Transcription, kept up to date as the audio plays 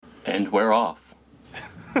And we're off.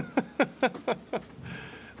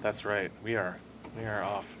 That's right. We are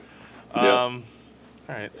off. Yep. All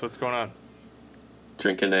right. So what's going on?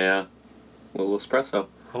 Drinking a little espresso.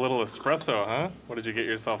 A little espresso, huh? What did you get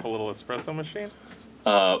yourself? A little espresso machine?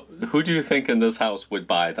 Who do you think in this house would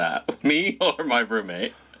buy that? Me or my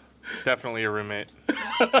roommate? Definitely your roommate.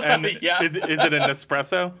 And Yeah. is it an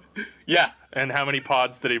espresso? Yeah. And how many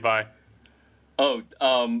pods did he buy? Oh,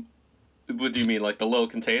 what do you mean, like the little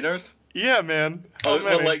containers? Yeah, man. How Oh,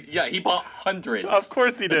 well, many? he bought hundreds. Of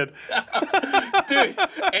course he did. Dude,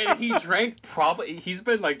 and he drank he's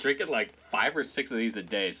been like drinking like 5 or 6 of these a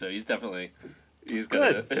day, so he's gonna,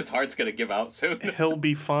 Good. his heart's gonna give out soon. He'll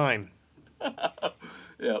be fine.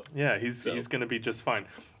 Yep. Yeah, he's gonna be just fine.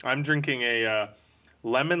 I'm drinking a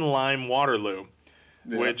lemon lime Waterloo,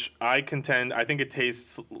 Yeah. which I think it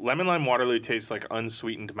tastes lemon lime Waterloo tastes like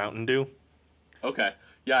unsweetened Mountain Dew. Okay.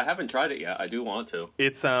 Yeah, I haven't tried it yet. I do want to.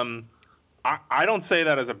 It's I don't say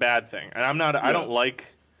that as a bad thing, and I don't like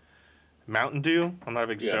Mountain Dew. I'm not a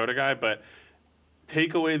big Yeah. soda guy, but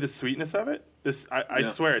take away the sweetness of it. I Yeah.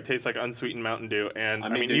 swear it tastes like unsweetened Mountain Dew, and I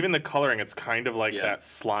mean dude- even the coloring, it's kind of like Yeah. that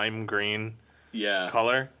slime green Yeah.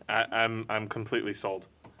 color. I'm completely sold.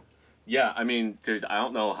 Yeah, I mean, dude, I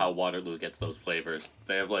don't know how Waterloo gets those flavors.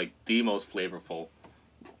 They have like the most flavorful.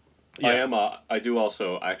 Yeah. I do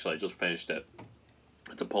also actually I just finished it.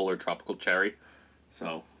 It's a polar tropical cherry,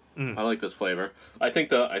 so I like this flavor. I think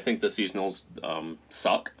the seasonals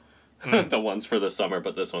suck, the ones for the summer,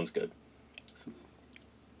 but this one's good.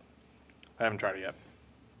 I haven't tried it yet.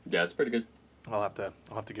 Yeah, it's pretty good. I'll have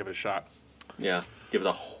to give it a shot. Yeah, give it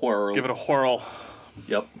a whirl. Give it a whirl.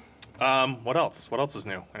 Yep. What else? What else is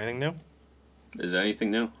new? Anything new? Is there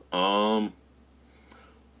anything new?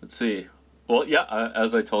 Let's see. Well, yeah,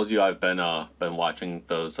 as I told you, I've been watching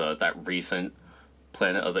those that recent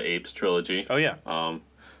Planet of the Apes trilogy. Oh yeah.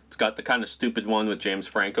 It's got the kind of stupid one with James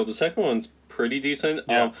Franco. The second one's pretty decent.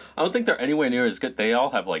 Yeah. I don't think they're anywhere near as good. They all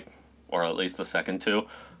have like, or at least the second two,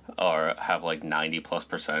 or have like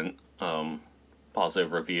 90+%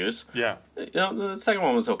 positive reviews. Yeah. You know, the second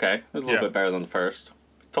one was okay. It was a little Yeah. bit better than the first.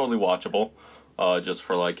 Totally watchable, just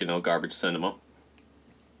for like, garbage cinema.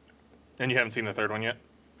 And you haven't seen the third one yet?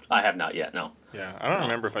 I have not yet. No. Yeah. I don't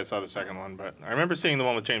remember if I saw the second one, but I remember seeing the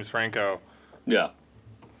one with James Franco. Yeah.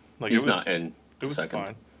 Like He's it was not in it the was second.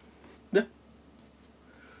 fine. Yeah.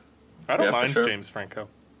 I don't Yeah, for mind sure. James Franco.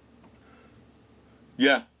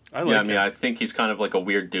 Yeah. I like Yeah, I mean, him. I think he's kind of like a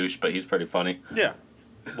weird douche, but he's pretty funny. Yeah.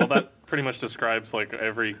 Well, that pretty much describes like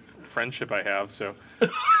every friendship I have. So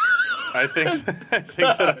I think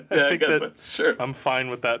that Sure. I'm fine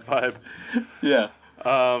with that vibe. Yeah.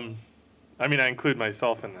 I mean, I include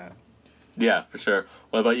myself in that. Yeah, for sure.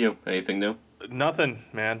 What about you? Anything new? Nothing,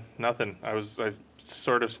 man. Nothing. I've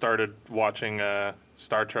sort of started watching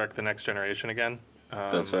Star Trek: The Next Generation again.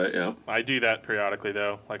 That's right, yeah. I do that periodically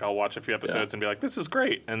though. Like I'll watch a few episodes and be like, "This is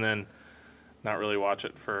great," and then not really watch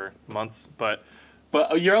it for months. But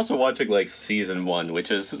But you're also watching like season 1,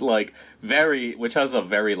 which is like which has a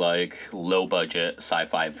very like low budget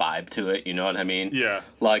sci-fi vibe to it. You know what I mean? yeah,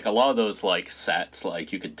 Like a lot of those like sets,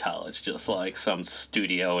 like you could tell it's just like some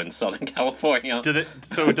studio in Southern California.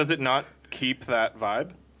 does it not keep that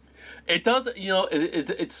vibe? It does,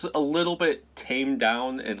 it's a little bit tamed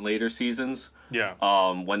down in later seasons. Yeah.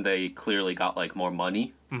 When they clearly got like more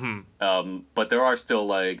money. Mm-hmm. But there are still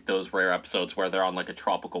like those rare episodes where they're on like a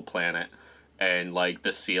tropical planet, and like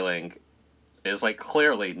the ceiling is like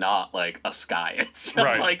clearly not like a sky. It's just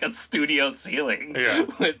Right. like a studio ceiling. Yeah.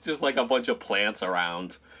 With just like a bunch of plants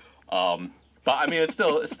around. But I mean, it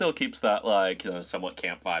still keeps that like somewhat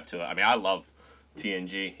camp vibe to it. I mean, I love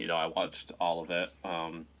TNG. I watched all of it.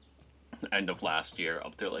 End of last year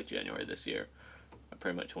up to like January this year. I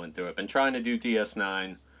pretty much went through it. Been trying to do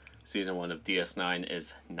DS9. Season 1 of DS9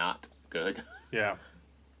 is not good. Yeah.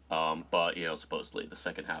 But supposedly the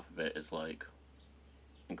second half of it is like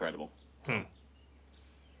incredible.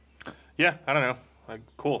 Yeah. I don't know. Like,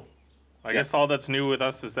 cool. I guess all that's new with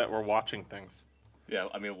us is that we're watching things. Yeah,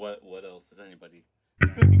 I mean, what else is anybody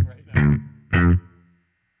doing right now?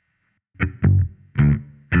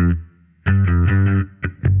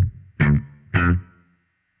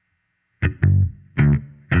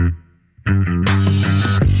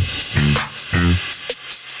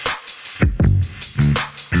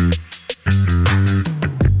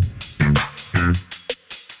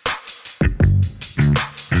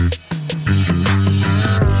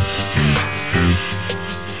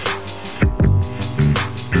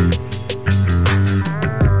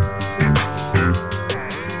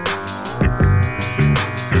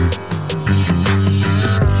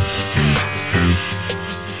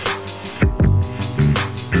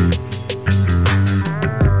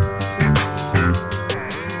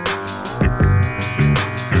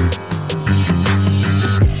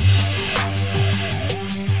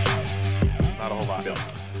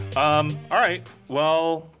 right.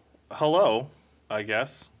 Well, hello, I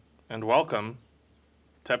guess, and welcome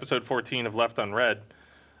to episode 14 of Left Unread,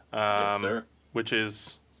 Yes, sir. which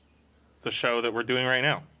is the show that we're doing right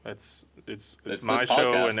now. It's my this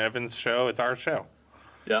show podcast. and Evan's show. It's our show.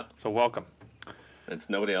 Yeah, So welcome. it's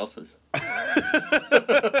nobody else's.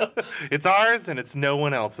 It's ours and it's no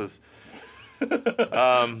one else's.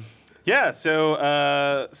 Yeah,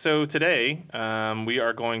 so today we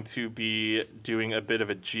are going to be doing a bit of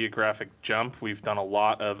a geographic jump. We've done a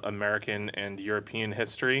lot of American and European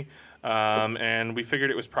history, and we figured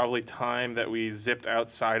it was probably time that we zipped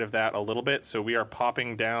outside of that a little bit. So we are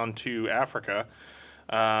popping down to Africa,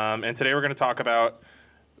 and today we're going to talk about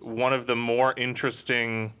one of the more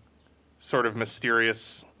interesting, sort of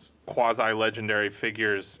mysterious, quasi-legendary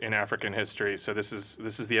figures in African history. So this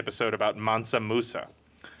is the episode about Mansa Musa.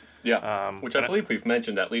 Yeah, which I and believe we've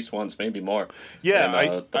mentioned at least once, maybe more. Yeah,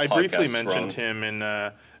 in, the I briefly podcast's mentioned run. him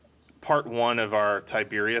in part 1 of our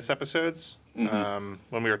Tiberius episodes, when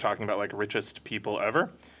we were talking about like richest people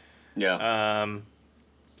ever. Yeah,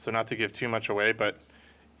 So not to give too much away, but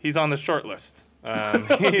he's on the short list.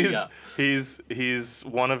 Yeah. He's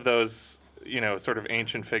one of those, sort of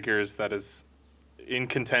ancient figures that is in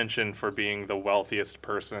contention for being the wealthiest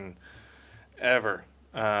person ever.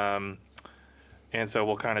 And so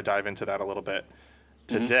we'll kind of dive into that a little bit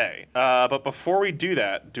today. But before we do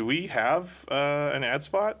that, do we have an ad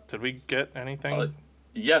spot? Did we get anything?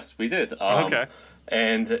 yes, we did. Okay.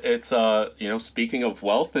 And it's speaking of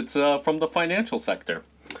wealth, it's from the financial sector.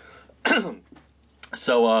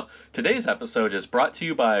 So today's episode is brought to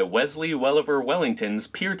you by Wesley Welliver Wellington's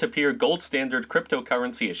peer-to-peer gold standard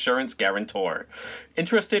cryptocurrency assurance guarantor.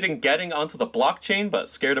 Interested in getting onto the blockchain but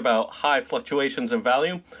scared about high fluctuations in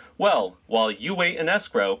value? Well, while you wait in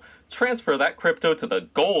escrow, transfer that crypto to the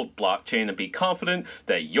gold blockchain and be confident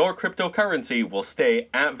that your cryptocurrency will stay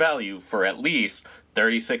at value for at least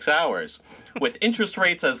 36 hours. With interest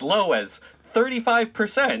rates as low as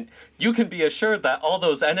 35%, you can be assured that all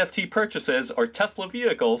those NFT purchases or Tesla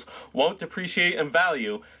vehicles won't depreciate in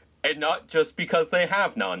value, and not just because they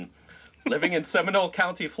have none. Living in Seminole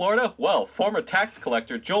County, Florida? Well, former tax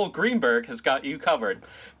collector Joel Greenberg has got you covered.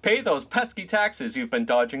 Pay those pesky taxes you've been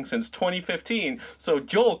dodging since 2015 so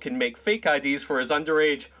Joel can make fake IDs for his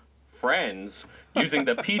underage friends using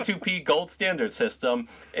the P2P gold standard system,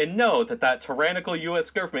 and know that tyrannical U.S.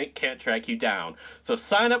 government can't track you down. So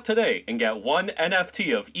sign up today and get one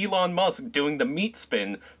NFT of Elon Musk doing the meat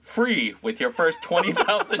spin free with your first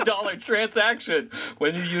 $20,000 transaction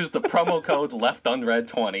when you use the promo code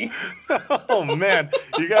LeftUnread20. Oh man,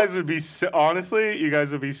 you guys would be honestly, you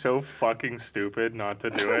guys would be so fucking stupid not to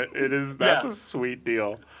do it. That's Yeah. a sweet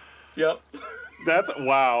deal. Yep. That's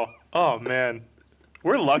wow. Oh man,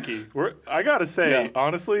 we're lucky. I gotta say, Yeah.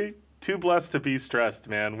 honestly, too blessed to be stressed,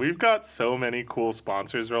 man. We've got so many cool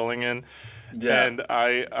sponsors rolling in. Yeah. And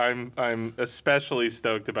I'm especially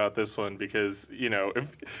stoked about this one because,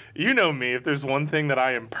 if you know me, if there's one thing that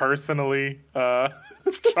I am personally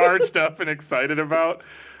charged up and excited about,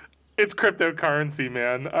 it's cryptocurrency,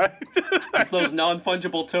 man. It's those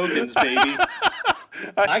non-fungible tokens, baby.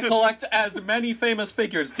 I collect as many famous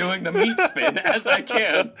figures doing the meat spin as I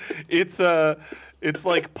can. It's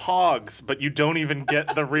like Pogs, but you don't even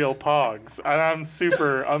get the real Pogs. And I'm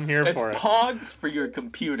here It's for it. Pogs for your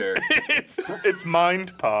computer. It's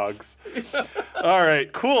mind Pogs. All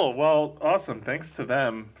right, cool. Well, awesome. Thanks to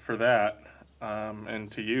them for that, and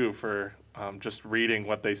to you for just reading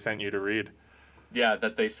what they sent you to read. Yeah,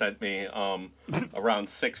 that they sent me around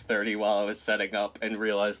 6:30 while I was setting up and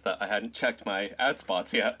realized that I hadn't checked my ad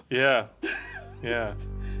spots yet. Yeah, yeah.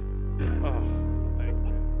 Oh, thanks,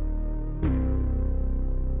 man.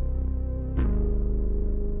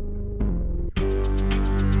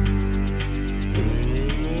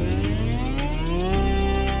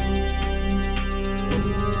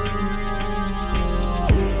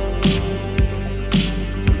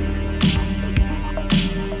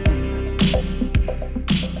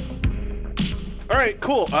 All right,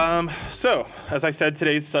 cool. So, as I said,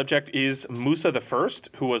 today's subject is Musa I,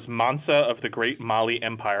 who was Mansa of the Great Mali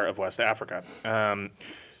Empire of West Africa.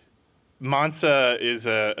 Mansa is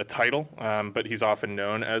a title, but he's often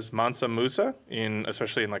known as Mansa Musa,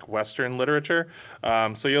 especially in like Western literature.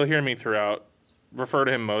 So you'll hear me throughout refer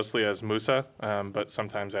to him mostly as Musa, but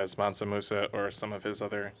sometimes as Mansa Musa or some of his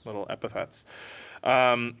other little epithets.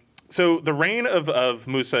 So the reign of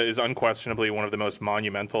Musa is unquestionably one of the most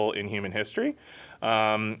monumental in human history.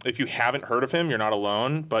 If you haven't heard of him, you're not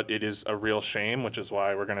alone, but it is a real shame, which is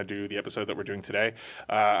why we're going to do the episode that we're doing today.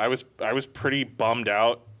 I was pretty bummed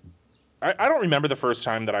out. I don't remember the first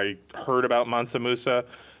time that I heard about Mansa Musa.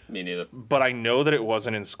 Me neither. But I know that it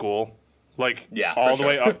wasn't in school. Like, Yeah, all for the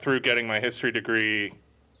way sure. up through getting my history degree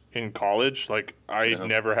in college. Like, I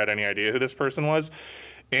never had any idea who this person was.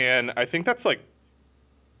 And I think that's, like,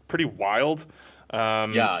 pretty wild.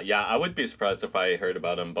 Yeah, I would be surprised if I heard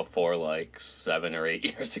about him before like 7 or 8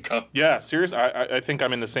 years ago. Yeah, serious. I think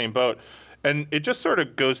I'm in the same boat. And it just sort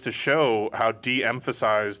of goes to show how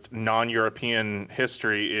de-emphasized non-European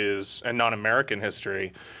history is, and non-American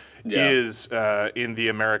history Yeah. is in the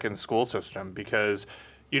American school system. Because,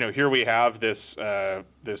 here we have this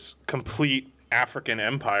complete African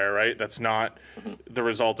empire, right? That's not the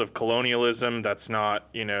result of colonialism. That's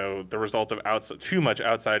not, the result of too much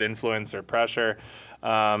outside influence or pressure.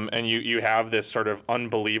 And you have this sort of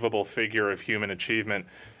unbelievable figure of human achievement,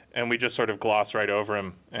 and we just sort of gloss right over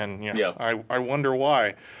him. And Yeah. I wonder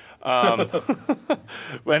why. But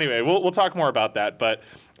anyway, we'll talk more about that. But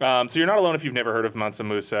so you're not alone if you've never heard of Mansa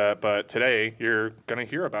Musa, but today you're gonna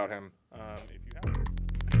hear about him. If you haven't.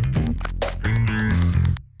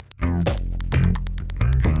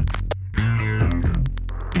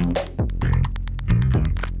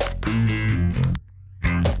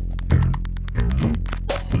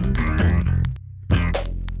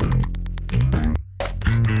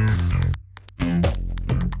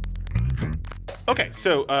 Okay,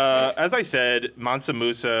 so as I said, Mansa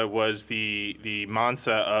Musa was the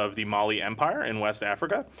Mansa of the Mali Empire in West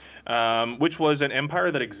Africa, which was an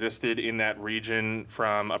empire that existed in that region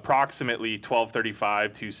from approximately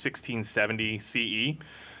 1235 to 1670 CE.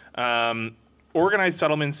 Organized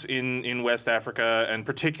settlements in West Africa, and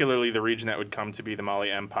particularly the region that would come to be the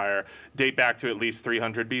Mali Empire, date back to at least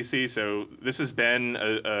 300 BC. So this has been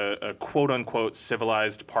a quote-unquote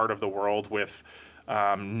civilized part of the world with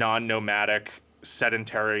non-nomadic,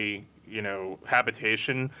 sedentary,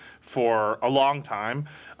 habitation for a long time.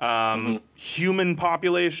 Human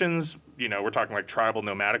populations, we're talking like tribal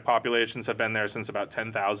nomadic populations, have been there since about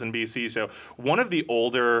 10,000 BC. So one of the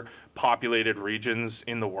older populated regions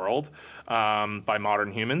in the world by modern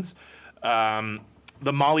humans. The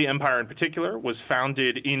Mali Empire in particular was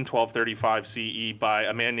founded in 1235 CE by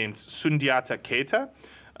a man named Sundiata Keita.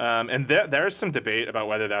 And there's some debate about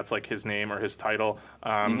whether that's like his name or his title.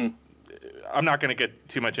 I'm not going to get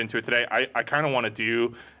too much into it today. I kind of want to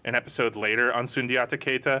do an episode later on Sundiata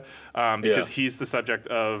Keita because he's the subject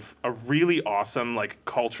of a really awesome like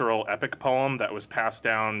cultural epic poem that was passed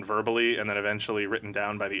down verbally and then eventually written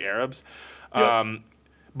down by the Arabs.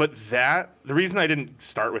 But the reason I didn't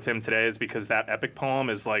start with him today is because that epic poem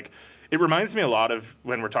is like, it reminds me a lot of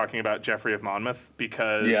when we're talking about Geoffrey of Monmouth,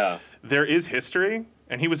 because there is history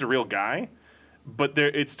and he was a real guy, but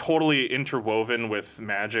it's totally interwoven with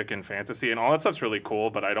magic and fantasy and all that stuff's really cool.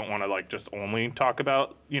 But I don't want to like just only talk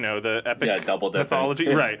about the epic double dipping. mythology,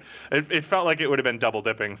 right? It felt like it would have been double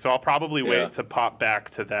dipping, so I'll probably wait to pop back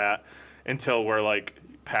to that until we're like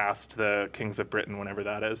past the Kings of Britain, whenever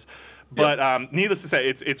that is. But needless to say,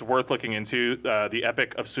 it's worth looking into the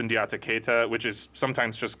Epic of Sundiata Keita, which is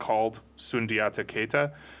sometimes just called Sundiata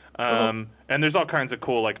Keita. And there's all kinds of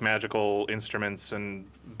cool like magical instruments and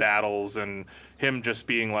battles, and him just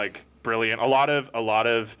being like brilliant. A lot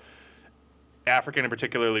of African and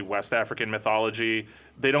particularly West African mythology,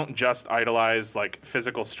 they don't just idolize like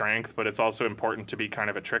physical strength, but it's also important to be kind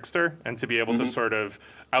of a trickster and to be able to sort of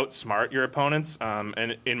outsmart your opponents.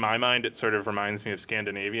 And in my mind, it sort of reminds me of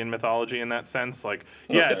Scandinavian mythology in that sense. Like,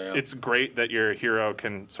 it's great that your hero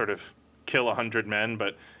can sort of kill 100 men,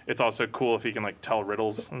 but it's also cool if he can like tell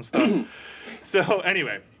riddles and stuff. So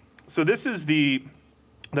anyway, this is the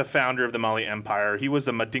founder of the Mali Empire. He was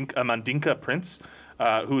a Mandinka prince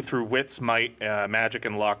who, through wits, might, magic,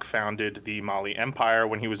 and luck, founded the Mali Empire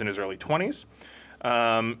when he was in his early 20s.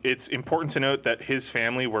 It's important to note that his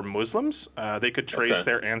family were Muslims. They could trace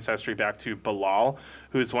their ancestry back to Bilal,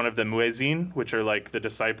 who's one of the muezzin, which are like the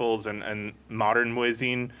disciples, and modern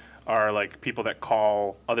muezzin are like people that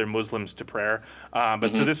call other Muslims to prayer.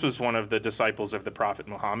 So this was one of the disciples of the Prophet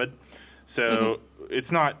Muhammad. So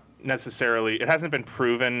it's not necessarily, it hasn't been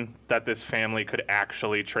proven that this family could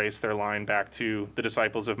actually trace their line back to the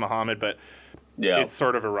disciples of Muhammad, but it's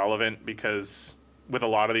sort of irrelevant because with a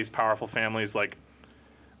lot of these powerful families, like,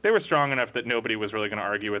 they were strong enough that nobody was really going to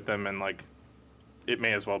argue with them, and like, it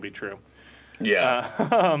may as well be true.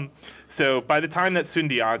 So by the time that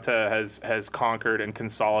Sundiata has conquered and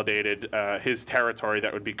consolidated his territory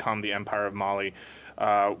that would become the Empire of Mali,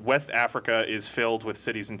 West Africa is filled with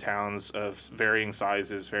cities and towns of varying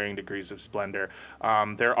sizes, varying degrees of splendor.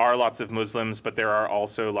 There are lots of Muslims, but there are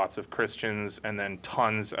also lots of Christians, and then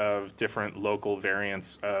tons of different local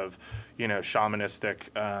variants of, shamanistic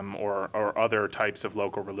or other types of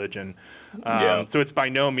local religion. So it's by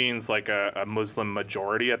no means like a Muslim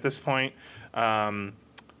majority at this point.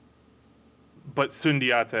 but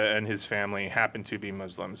Sundiata and his family happened to be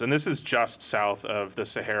Muslims. And this is just south of the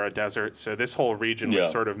Sahara Desert. So this whole region was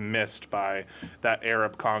sort of missed by that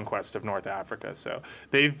Arab conquest of North Africa. So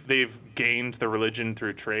they've gained the religion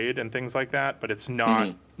through trade and things like that, but it's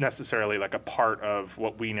not necessarily like a part of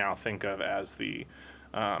what we now think of as the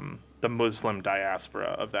Muslim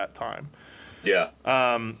diaspora of that time. Yeah.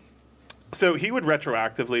 So he would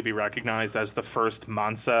retroactively be recognized as the first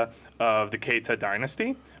Mansa of the Keita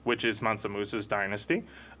dynasty, which is Mansa Musa's dynasty.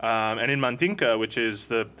 And in Mandinka, which is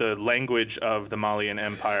the language of the Malian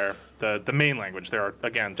Empire, the main language. There are,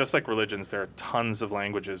 again, just like religions, there are tons of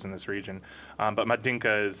languages in this region. But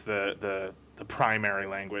Mandinka is the primary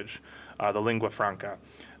language, the lingua franca.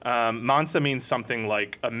 Mansa means something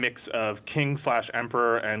like a mix of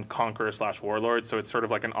king/emperor and conqueror/warlord. So it's sort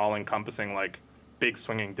of like an all-encompassing, like, big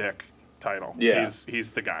swinging dick title. Yeah.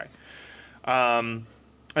 He's the guy. And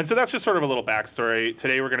so that's just sort of a little backstory.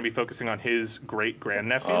 Today we're going to be focusing on his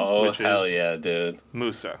great-grandnephew, which hell is yeah, dude.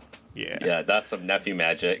 Musa. Yeah. Yeah, that's some nephew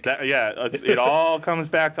magic. It all comes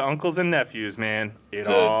back to uncles and nephews, man.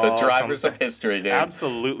 The drivers of history, dude.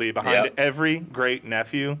 Absolutely. Behind every great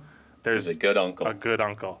nephew, there's a good uncle. A good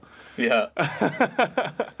uncle. Yeah.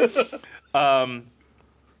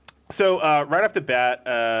 So right off the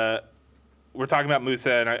bat, we're talking about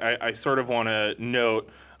Musa, and I sort of want to note,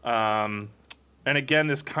 and again,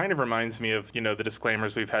 this kind of reminds me of, the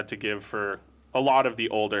disclaimers we've had to give for a lot of the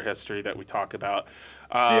older history that we talk about.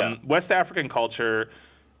 West African culture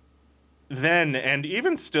then, and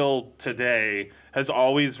even still today, has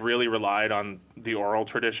always really relied on the oral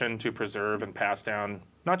tradition to preserve and pass down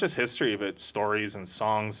not just history, but stories and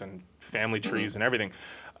songs and family trees and everything.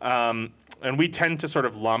 And we tend to sort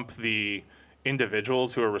of lump the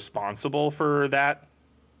individuals who are responsible for that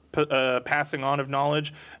passing on of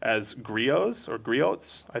knowledge as griots or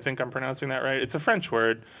griots. I think I'm pronouncing that right. It's a French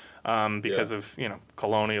word because of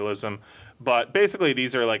colonialism. But basically,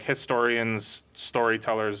 these are like historians,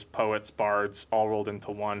 storytellers, poets, bards, all rolled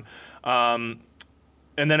into one.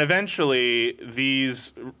 And then eventually,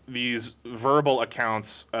 these verbal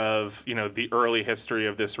accounts of the early history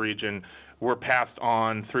of this region were passed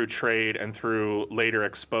on through trade and through later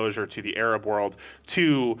exposure to the Arab world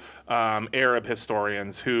to Arab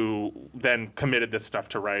historians who then committed this stuff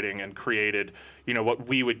to writing and created, what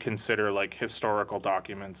we would consider like historical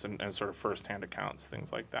documents and sort of firsthand accounts,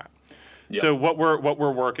 things like that. Yep. So what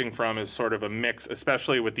we're working from is sort of a mix,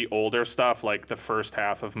 especially with the older stuff, like the first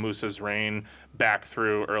half of Musa's reign back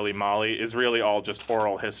through early Mali, is really all just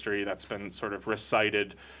oral history that's been sort of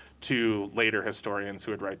recited to later historians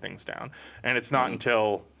who would write things down. And it's not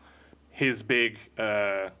until his big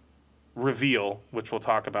reveal, which we'll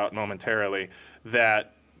talk about momentarily,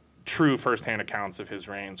 that true firsthand accounts of his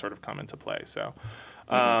reign sort of come into play. So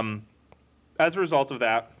as a result of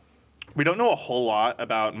that, we don't know a whole lot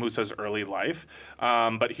about Musa's early life,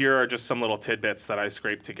 but here are just some little tidbits that I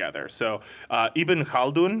scraped together. So Ibn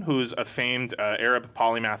Khaldun, who's a famed Arab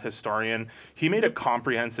polymath historian, he made a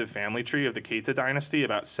comprehensive family tree of the Keita dynasty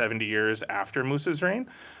about 70 years after Musa's reign.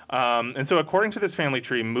 And so according to this family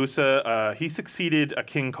tree, Musa, he succeeded a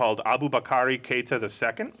king called Abu Bakari Keita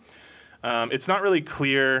II. It's not really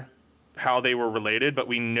clear how they were related, but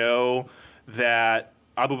we know that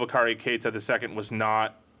Abu Bakari Keita II was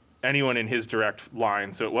not anyone in his direct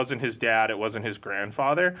line. So it wasn't his dad, it wasn't his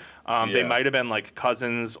grandfather. They might have been like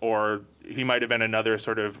cousins, or he might have been another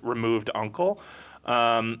sort of removed uncle.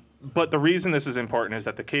 But the reason this is important is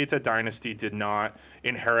that the Keita dynasty did not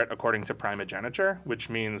inherit according to primogeniture,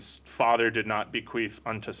 which means father did not bequeath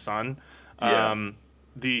unto son.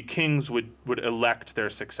 The kings would elect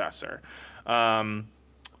their successor.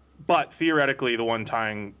 But theoretically, the one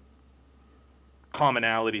tying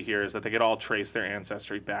commonality here is that they could all trace their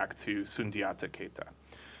ancestry back to Sundiata Keita.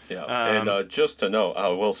 Yeah, and just to note, I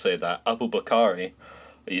will say that Abu Bakari,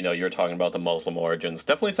 you're talking about the Muslim origins,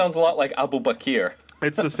 definitely sounds a lot like Abu Bakr.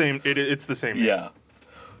 It's the same. It's the same name. Yeah.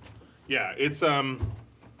 Yeah, it's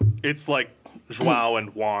like Joao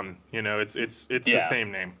and Juan. It's the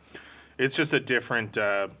same name. It's just a different.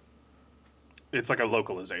 It's like a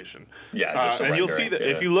localization. Yeah, just a and you'll see rendering,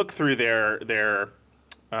 that if you look through their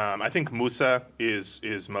I think Musa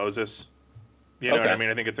is Moses. You know what I mean?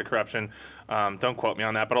 I think it's a corruption. Don't quote me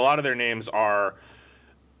on that, but a lot of their names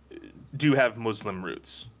do have Muslim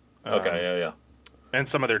roots. Yeah. And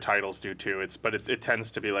some of their titles do too. It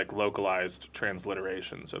tends to be like localized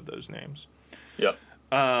transliterations of those names. Yep.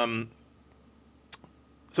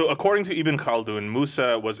 So according to Ibn Khaldun,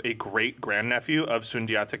 Musa was a great grandnephew of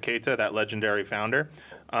Sundiata Keita, that legendary founder.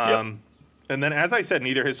 And then, as I said,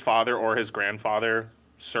 neither his father or his grandfather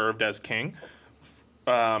served as king.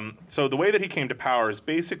 So the way that he came to power is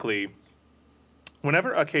basically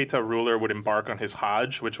whenever a Keita ruler would embark on his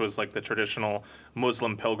Hajj, which was like the traditional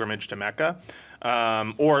Muslim pilgrimage to Mecca,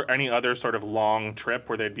 or any other sort of long trip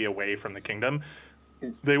where they'd be away from the kingdom,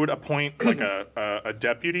 they would appoint like a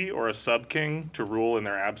deputy or a sub-king to rule in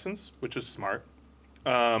their absence, which is smart.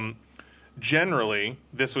 Generally,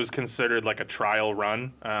 this was considered like a trial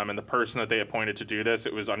run, and the person that they appointed to do this,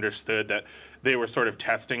 it was understood that they were sort of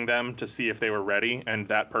testing them to see if they were ready, and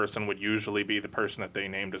that person would usually be the person that they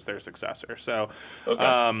named as their successor. So,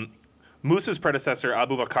 Okay. Musa's predecessor,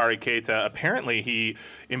 Abubakari Keita, apparently he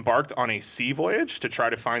embarked on a sea voyage to try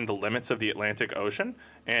to find the limits of the Atlantic Ocean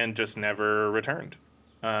and just never returned.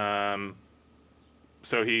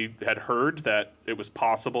 So he had heard that it was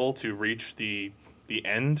possible to reach the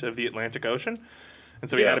end of the Atlantic Ocean. And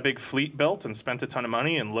so he had a big fleet built and spent a ton of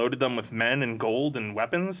money and loaded them with men and gold and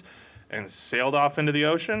weapons and sailed off into the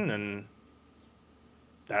ocean, and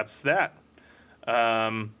that's that.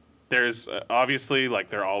 There's obviously, like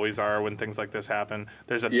there always are when things like this happen,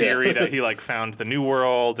 there's a theory that he like found the New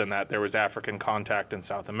World and that there was African contact in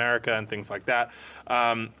South America and things like that,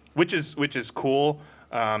 which is cool.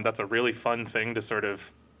 That's a really fun thing to sort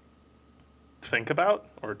of think about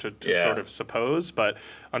or to sort of suppose, but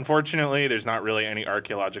unfortunately there's not really any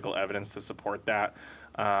archaeological evidence to support that.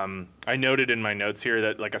 I noted in my notes here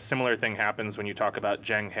that like a similar thing happens when you talk about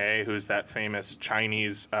Zheng He, who's that famous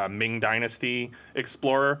Chinese Ming Dynasty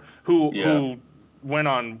explorer who went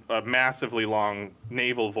on a massively long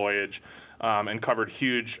naval voyage and covered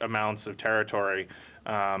huge amounts of territory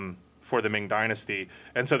for the Ming Dynasty.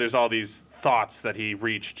 And so there's all these thoughts that he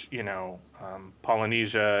reached,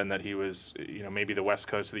 Polynesia, and that he was, maybe the west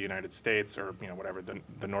coast of the United States, or, whatever,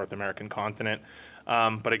 the North American continent.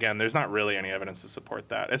 But again, there's not really any evidence to support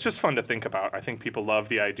that. It's just fun to think about. I think people love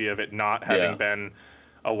the idea of it not having been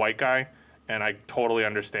a white guy, and I totally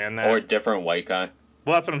understand that. Or a different white guy.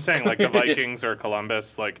 Well, that's what I'm saying. Like the Vikings or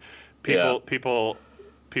Columbus, like people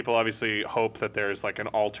obviously hope that there's like an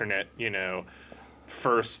alternate,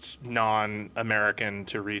 first non-American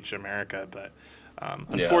to reach America, but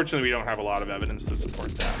unfortunately, we don't have a lot of evidence to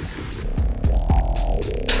support that.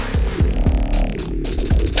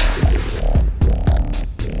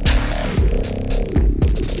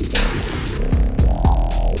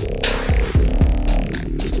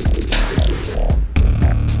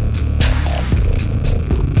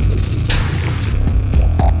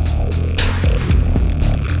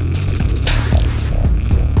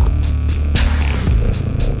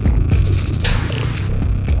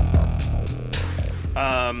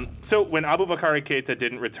 So when Abubakari Keita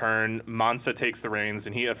didn't return, Mansa takes the reins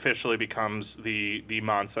and he officially becomes the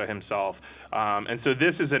Mansa himself. And so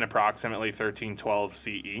this is in approximately 1312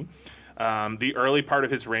 CE. The early part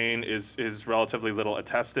of his reign is relatively little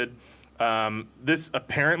attested. This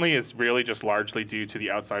apparently is really just largely due to the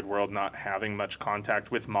outside world not having much contact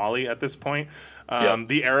with Mali at this point.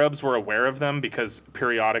 The Arabs were aware of them because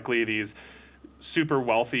periodically these super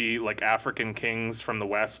wealthy like African kings from the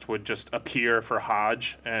West would just appear for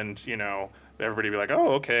Hajj, and everybody would be like,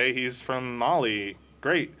 oh, okay, he's from Mali,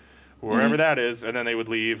 great, wherever that is, and then they would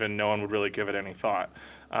leave and no one would really give it any thought.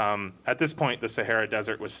 At this point, the Sahara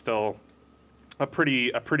Desert was still a pretty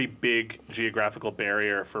big geographical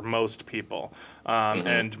barrier for most people,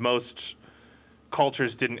 and most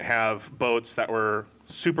cultures didn't have boats that were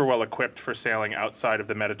super well equipped for sailing outside of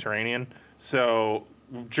the Mediterranean, so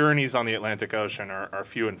journeys on the Atlantic Ocean are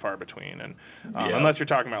few and far between, and unless you're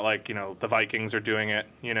talking about like the Vikings are doing it,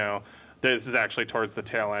 this is actually towards the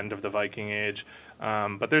tail end of the Viking Age,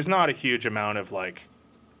 but there's not a huge amount of like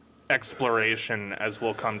exploration as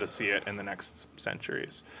we'll come to see it in the next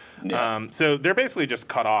centuries. So they're basically just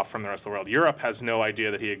cut off from the rest of the world. Europe has no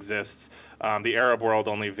idea that he exists. The Arab world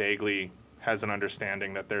only vaguely has an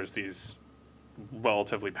understanding that there's these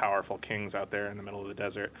relatively powerful kings out there in the middle of the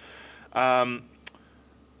desert.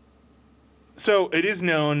 So it is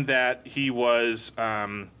known that he was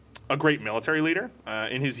a great military leader.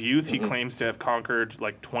 In his youth, he claims to have conquered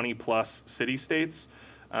like 20 plus city-states.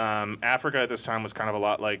 Africa at this time was kind of a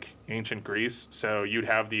lot like ancient Greece. So you'd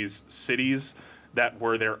have these cities that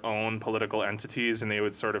were their own political entities, and they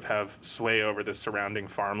would sort of have sway over the surrounding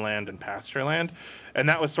farmland and pasture land. And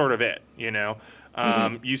that was sort of it,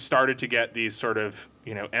 You started to get these sort of,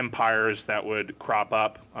 empires that would crop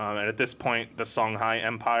up. And at this point, the Songhai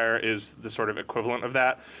Empire is the sort of equivalent of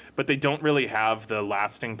that. But they don't really have the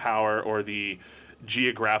lasting power or the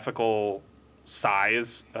geographical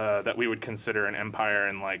size that we would consider an empire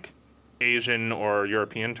in like Asian or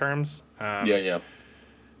European terms.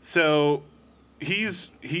 So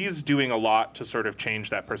he's doing a lot to sort of change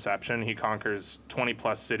that perception. He conquers 20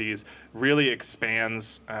 plus cities, really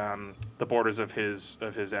expands the borders of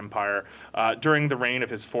his empire. During the reign of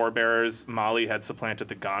his forebears, Mali had supplanted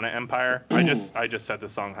the Ghana Empire. I just said the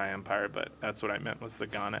Songhai Empire, but that's what I meant was the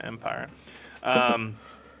Ghana Empire.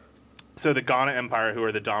 So the Ghana Empire, who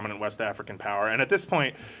are the dominant West African power. And at this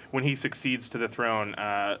point, when he succeeds to the throne,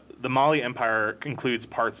 the Mali Empire includes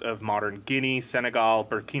parts of modern Guinea, Senegal,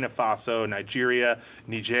 Burkina Faso, Nigeria,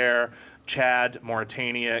 Niger, Chad,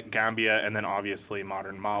 Mauritania, Gambia, and then obviously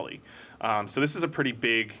modern Mali. So this is a pretty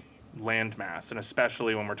big landmass, and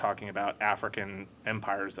especially when we're talking about African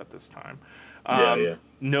empires at this time.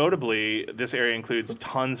 Notably, this area includes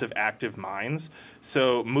tons of active mines.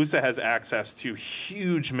 So Musa has access to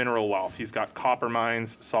huge mineral wealth. He's got copper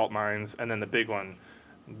mines, salt mines, and then the big one,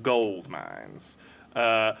 gold mines.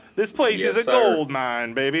 This place is a gold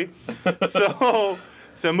mine, baby. so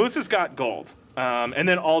Musa's got gold. And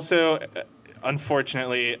then also,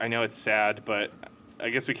 unfortunately, I know it's sad, but I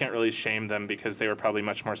guess we can't really shame them because they were probably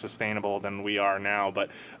much more sustainable than we are now.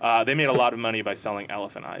 But they made a lot of money by selling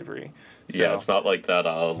elephant ivory. So. Yeah, it's not like that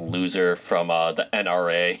loser from the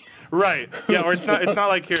NRA. Right. Yeah, or it's not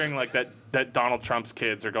like hearing like that Donald Trump's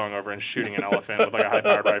kids are going over and shooting an elephant with like a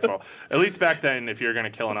high-powered rifle. At least back then, if you were going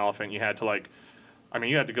to kill an elephant, you had to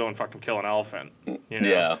you had to go and fucking kill an elephant. You know?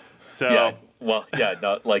 Yeah. So. Yeah. Well, yeah,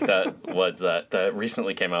 not like that was that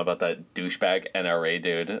recently came out about that douchebag NRA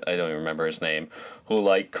dude. I don't even remember his name, who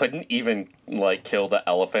like couldn't even like kill the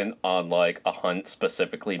elephant on like a hunt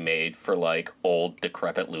specifically made for like old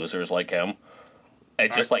decrepit losers like him.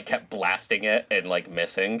 And just like kept blasting it and like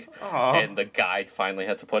missing. Aww. And the guide finally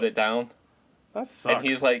had to put it down. That sucks. And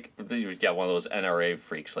he's like, yeah, one of those NRA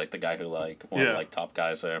freaks, like the guy who like one of the like top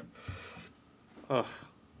guys there. Ugh.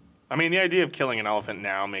 I mean, the idea of killing an elephant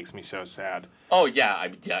now makes me so sad. Oh yeah,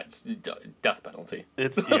 it's death penalty.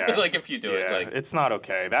 It's like if you do it, like it's not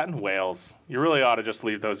okay. That in Wales, you really ought to just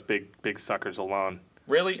leave those big suckers alone.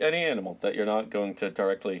 Really, any animal that you're not going to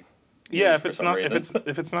directly. Yeah, if it's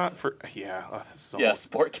not for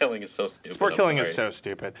sport killing is so stupid. Sport killing is so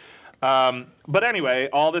stupid. But anyway,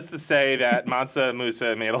 all this to say that Mansa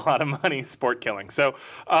Musa made a lot of money sport killing. So,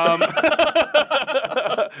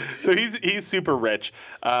 so he's super rich.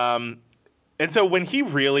 And so when he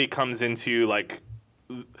really comes into like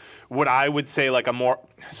what I would say like a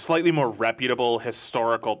slightly more reputable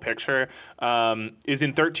historical picture is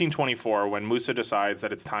in 1324 when Musa decides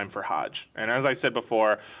that it's time for Hajj. And as I said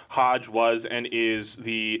before, Hajj was and is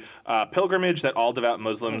the pilgrimage that all devout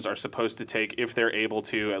Muslims are supposed to take if they're able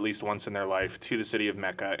to at least once in their life to the city of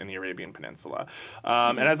Mecca in the Arabian Peninsula.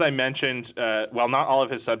 And as I mentioned, while not all of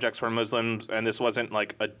his subjects were Muslims and this wasn't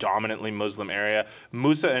like a dominantly Muslim area,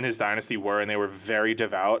 Musa and his dynasty were, and they were very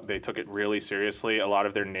devout. They took it really seriously. A lot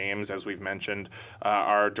of their names, as we've mentioned,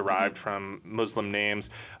 are derived from Muslim names.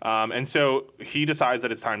 And so he decides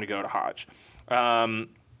that it's time to go to Hajj.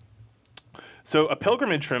 So a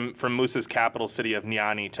pilgrimage from Musa's capital city of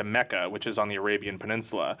Niani to Mecca, which is on the Arabian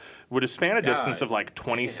Peninsula, would have spanned a distance of like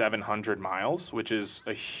 2,700 miles, which is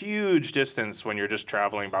a huge distance when you're just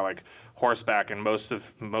traveling by like horseback and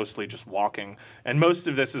mostly just walking. And most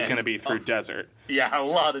of this is going to be through desert. Yeah, a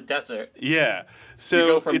lot of desert. Yeah. So you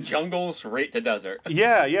go from jungles right to desert.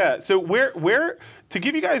 Yeah. So where to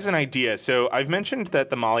give you guys an idea, so I've mentioned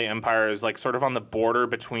that the Mali Empire is like sort of on the border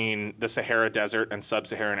between the Sahara Desert and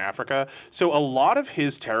sub-Saharan Africa. So a lot of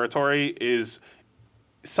his territory is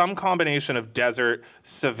some combination of desert,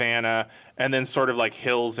 savanna, and then sort of like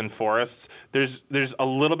hills and forests. There's a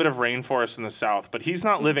little bit of rainforest in the south, but he's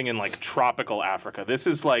not living in like tropical Africa. This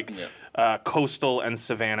is like coastal and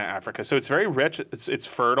savanna Africa. So it's very rich. It's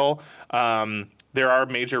fertile. There are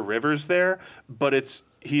major rivers there, but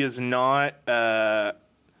he is not.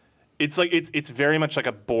 It's very much like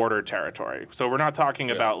a border territory. So we're not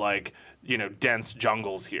talking about like dense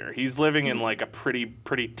jungles here. He's living in like a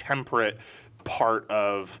pretty temperate part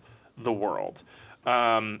of the world.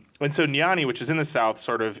 And so Niani, which is in the south,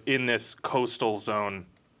 sort of in this coastal zone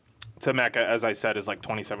to Mecca, as I said, is like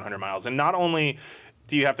 2,700 miles. And not only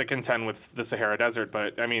do you have to contend with the Sahara Desert,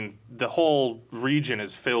 but I mean, the whole region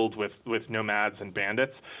is filled with nomads and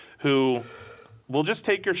bandits who will just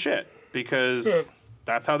take your shit because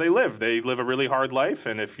that's how they live. They live a really hard life.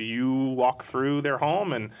 And if you walk through their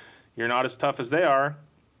home and you're not as tough as they are,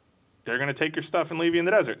 they're going to take your stuff and leave you in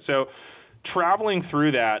the desert. So traveling through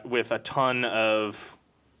that with a ton of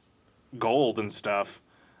gold and stuff,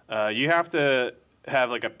 you have to have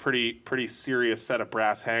like a pretty serious set of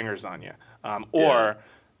brass hangers on you, or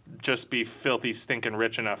just be filthy stinking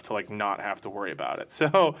rich enough to like not have to worry about it.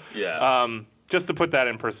 So just to put that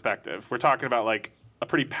in perspective, we're talking about like a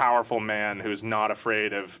pretty powerful man who's not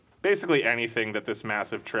afraid of basically anything that this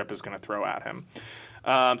massive trip is going to throw at him.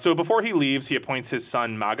 So before he leaves, he appoints his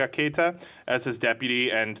son Maga Keita as his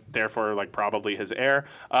deputy and therefore like probably his heir,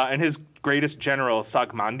 and his greatest general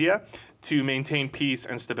Sagmandia to maintain peace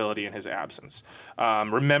and stability in his absence.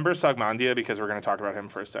 Remember Sagmandia because we're going to talk about him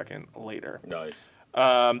for a second later. Nice.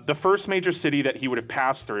 The first major city that he would have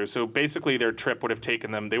passed through, so basically their trip would have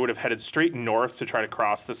taken them, they would have headed straight north to try to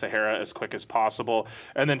cross the Sahara as quick as possible,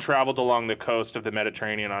 and then traveled along the coast of the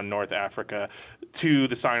Mediterranean on North Africa to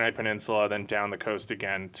the Sinai Peninsula, then down the coast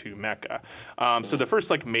again to Mecca. So the first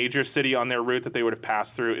like major city on their route that they would have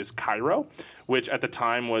passed through is Cairo, which at the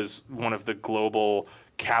time was one of the global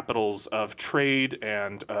capitals of trade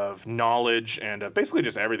and of knowledge and of basically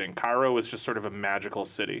just everything. Cairo was just sort of a magical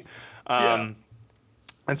city.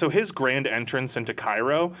 And so his grand entrance into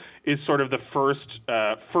Cairo is sort of the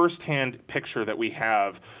first-hand picture that we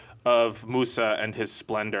have of Musa and his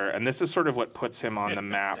splendor. And this is sort of what puts him on the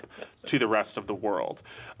map to the rest of the world.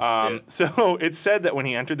 So it's said that when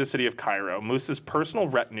he entered the city of Cairo, Musa's personal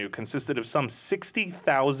retinue consisted of some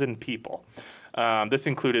 60,000 people. This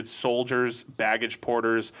included soldiers, baggage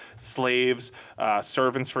porters, slaves,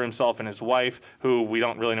 servants for himself and his wife, who we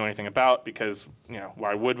don't really know anything about because,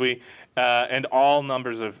 why would we? And all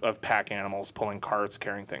numbers of pack animals pulling carts,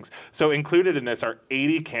 carrying things. So included in this are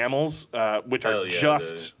 80 camels, which are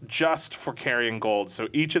just for carrying gold. So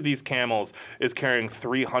each of these camels is carrying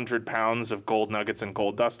 300 pounds of gold nuggets and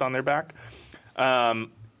gold dust on their back.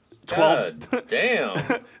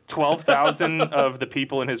 12,000 of the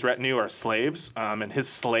people in his retinue are slaves, and his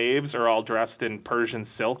slaves are all dressed in Persian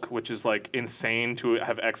silk, which is like insane to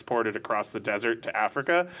have exported across the desert to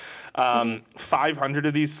Africa. 500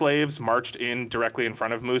 of these slaves marched in directly in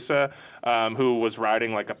front of Musa, who was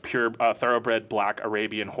riding like a pure thoroughbred black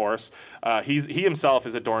Arabian horse. He himself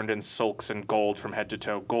is adorned in silks and gold from head to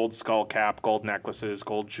toe, gold skull cap, gold necklaces,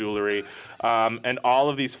 gold jewelry, and all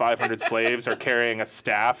of these 500 slaves are carrying a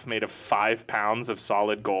staff made of 5 pounds of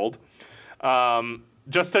solid gold,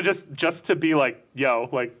 just to be like, yo,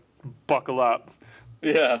 like, buckle up.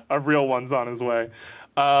 Yeah, a real one's on his way.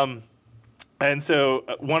 And so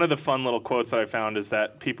one of the fun little quotes that I found is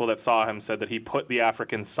that people that saw him said that he put the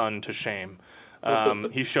African sun to shame.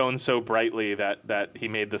 He shone so brightly that he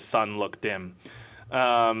made the sun look dim.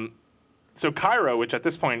 So Cairo, which at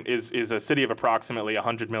this point is a city of approximately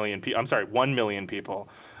 100 million people. I'm sorry, 1 million people.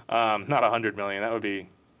 Not 100 million.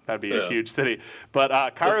 That'd be a huge city.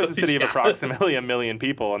 But Cairo is a city of approximately 1 million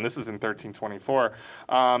people, and this is in 1324.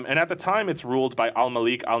 And at the time, it's ruled by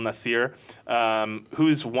Al-Malik al-Nasir,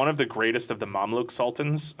 who's one of the greatest of the Mamluk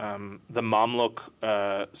sultans. The Mamluk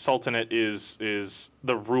Sultanate is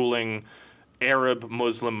the ruling Arab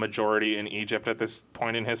Muslim majority in Egypt at this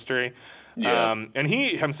point in history. And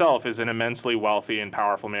he himself is an immensely wealthy and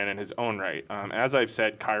powerful man in his own right. As I've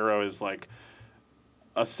said, Cairo is like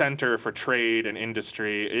a center for trade and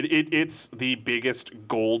industry. It's the biggest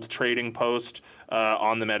gold trading post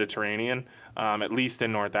on the Mediterranean, at least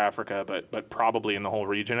in North Africa, but probably in the whole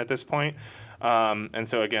region at this point. And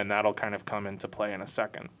so again, that'll kind of come into play in a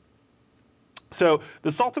second. So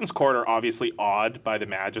the Sultan's court are obviously awed by the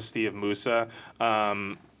majesty of Musa,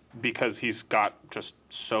 because he's got just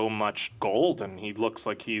so much gold and he looks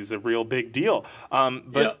like he's a real big deal.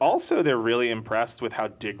 But also they're really impressed with how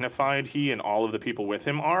dignified he and all of the people with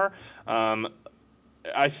him are.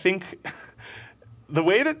 I think the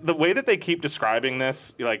way that they keep describing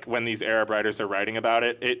this, like when these Arab writers are writing about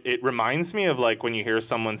it, it reminds me of like when you hear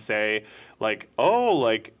someone say like, oh,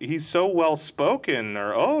 like he's so well spoken,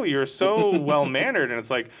 or oh, you're so well mannered, and it's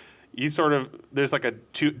like, you sort of, there's like a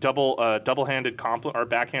double-handed compliment or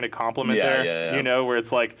backhanded compliment there, where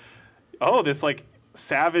it's like, oh, this like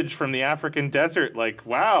savage from the African desert, like,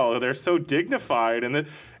 wow, they're so dignified. And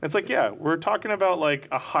it's like, yeah, we're talking about like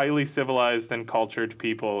a highly civilized and cultured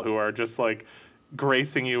people who are just like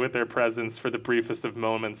gracing you with their presence for the briefest of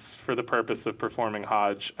moments for the purpose of performing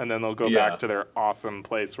Hajj, and then they'll go back to their awesome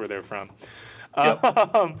place where they're from.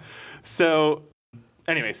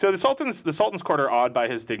 Anyway, so the Sultan's court are awed by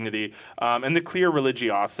his dignity and the clear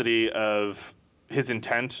religiosity of his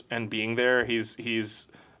intent and being there. He's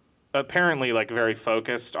apparently like very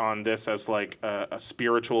focused on this as like a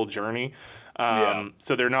spiritual journey.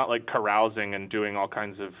 So they're not like carousing and doing all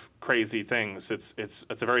kinds of crazy things. It's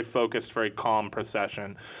a very focused, very calm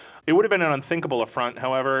procession. It would have been an unthinkable affront,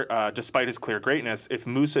 however, despite his clear greatness, if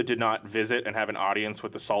Musa did not visit and have an audience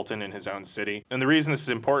with the Sultan in his own city. And the reason this is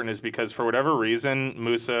important is because for whatever reason,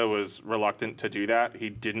 Musa was reluctant to do that.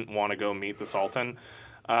 He didn't want to go meet the Sultan.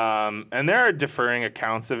 And there are differing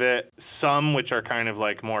accounts of it. Some which are kind of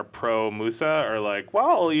like more pro Musa are like,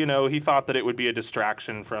 well, you know, he thought that it would be a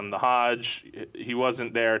distraction from the Hajj. He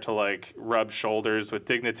wasn't there to like rub shoulders with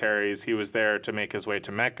dignitaries. He was there to make his way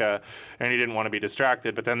to Mecca, and he didn't want to be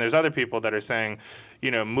distracted. But then there's other people that are saying,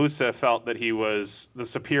 you know, Musa felt that he was the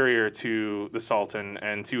superior to the Sultan,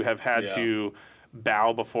 and to have had to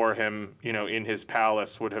bow before him, you know, in his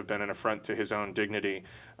palace would have been an affront to his own dignity.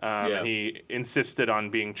 And he insisted on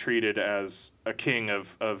being treated as a king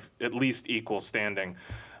of at least equal standing.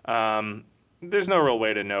 There's no real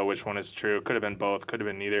way to know which one is true. Could have been both, could have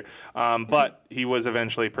been neither. But he was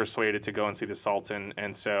eventually persuaded to go and see the Sultan.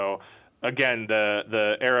 And so, again,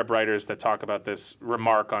 the Arab writers that talk about this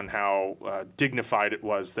remark on how dignified it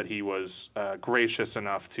was that he was gracious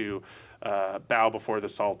enough to bow before the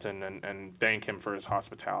Sultan and thank him for his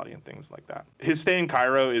hospitality and things like that. His stay in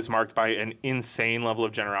Cairo is marked by an insane level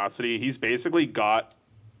of generosity. He's basically got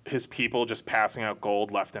his people just passing out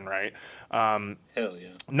gold left and right. Hell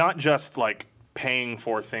yeah. Not just like paying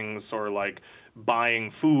for things or like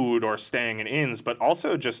buying food or staying in inns, but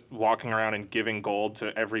also just walking around and giving gold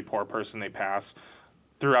to every poor person they pass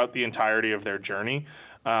throughout the entirety of their journey.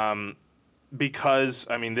 Because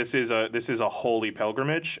I mean, this is a holy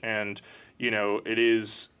pilgrimage, and you know it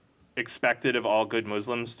is expected of all good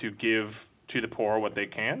Muslims to give to the poor what they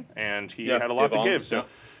can, and he had a lot to give.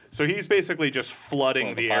 So he's basically just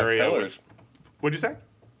flooding the area with. What'd you say?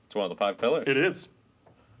 It's one of the 5 pillars. It is.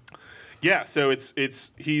 Yeah, so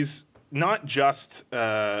he's not just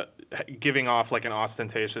giving off like an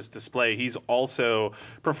ostentatious display. He's also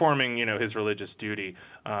performing, you know, his religious duty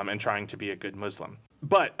and trying to be a good Muslim.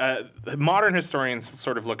 But modern historians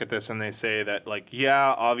sort of look at this and they say that, like,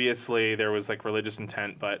 yeah, obviously there was like religious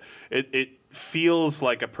intent, but it feels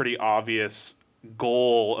like a pretty obvious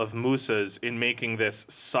goal of Musa's in making this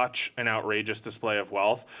such an outrageous display of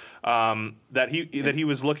wealth that he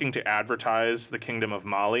was looking to advertise the kingdom of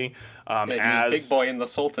Mali as big boy in the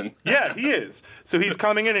Sultan. Yeah, he is. So he's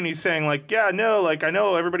coming in and he's saying like, yeah, no, like I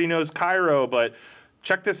know everybody knows Cairo, but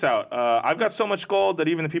check this out. I've got so much gold that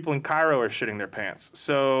even the people in Cairo are shitting their pants.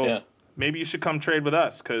 So maybe you should come trade with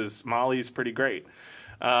us because Mali's pretty great.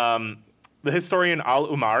 The historian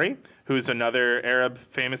Al-Umari, who's another Arab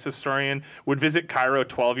famous historian, would visit Cairo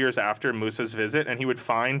 12 years after Musa's visit, and he would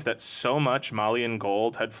find that so much Malian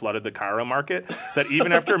gold had flooded the Cairo market that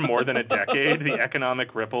even after more than a decade, the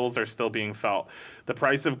economic ripples are still being felt. The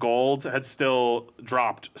price of gold had still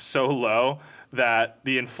dropped so low that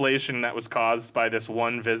the inflation that was caused by this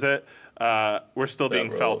one visit were still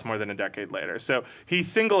being felt more than a decade later. So he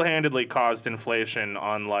single-handedly caused inflation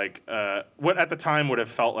on like what at the time would have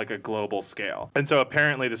felt like a global scale. And so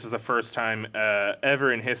apparently this is the first time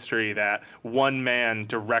ever in history that one man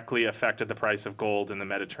directly affected the price of gold in the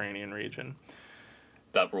Mediterranean region.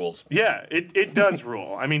 That rules. Yeah, it does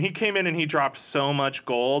rule. I mean, he came in and he dropped so much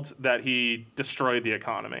gold that he destroyed the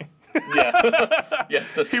economy.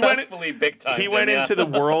 Successfully, big time. He went into the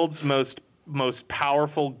world's most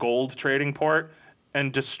powerful gold trading port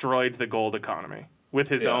and destroyed the gold economy with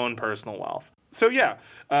his own personal wealth. So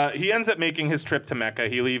he ends up making his trip to Mecca.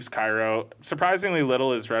 He leaves Cairo. Surprisingly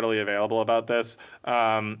little is readily available about this.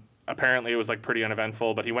 Apparently it was like pretty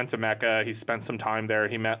uneventful, but he went to Mecca. He spent some time there.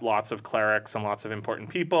 He met lots of clerics and lots of important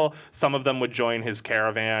people. Some of them would join his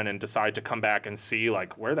caravan and decide to come back and see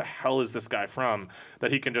like, where the hell is this guy from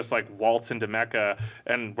that he can just like waltz into Mecca?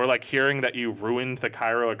 And we're like hearing that you ruined the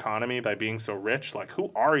Cairo economy by being so rich. Like, who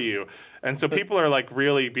are you? And so people are like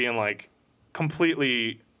really being like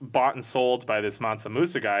completely bought and sold by this Mansa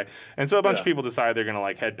Musa guy. And so a bunch of people decide they're going to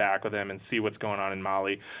like head back with him and see what's going on in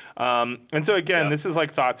Mali. And so again, this is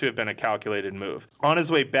like thought to have been a calculated move. On his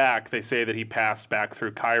way back, they say that he passed back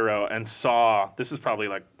through Cairo and saw, this is probably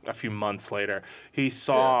like a few months later, he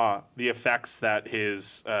saw the effects that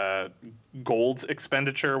his gold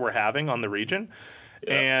expenditure were having on the region.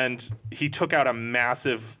 And he took out a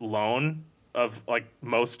massive loan of like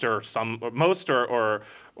most or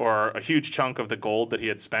a huge chunk of the gold that he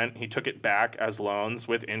had spent. He took it back as loans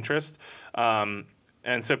with interest. And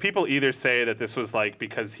so people either say that this was like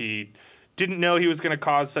because he didn't know he was going to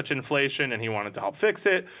cause such inflation and he wanted to help fix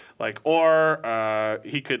it, like, or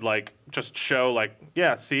he could like just show like,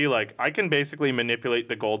 yeah, see, like I can basically manipulate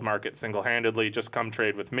the gold market single-handedly, just come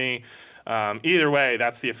trade with me. Either way,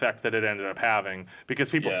 that's the effect that it ended up having because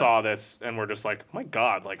people saw this and were just like, oh my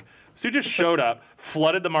God, like, so he just showed up,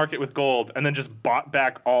 flooded the market with gold, and then just bought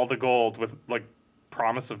back all the gold with like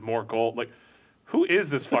promise of more gold. Like, who is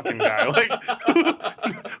this fucking guy? Like,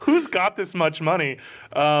 who's got this much money?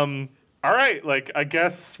 all right, like, I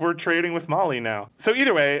guess we're trading with Mali now. So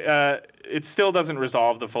either way, it still doesn't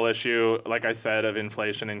resolve the full issue, like I said, of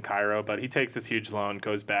inflation in Cairo, but he takes this huge loan,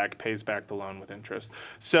 goes back, pays back the loan with interest.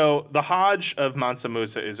 So the Hajj of Mansa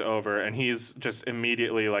Musa is over, and he's just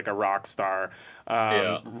immediately like a rock star.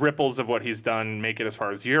 Ripples of what he's done make it as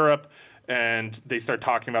far as Europe, and they start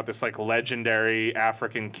talking about this like legendary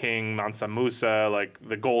African king, Mansa Musa, like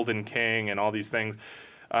the Golden King, and all these things.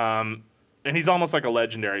 And he's almost like a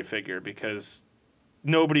legendary figure because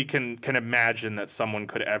nobody can imagine that someone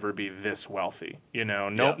could ever be this wealthy. You know,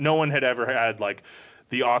 no one had ever had like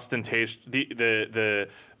the ostentation, the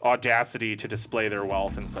audacity to display their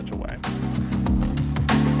wealth in such a way.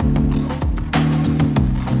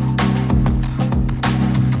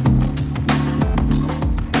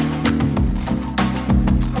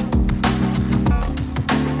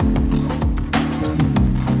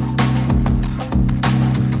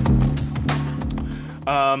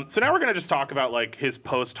 So now we're going to just talk about like his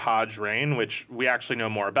post-Hajj reign, which we actually know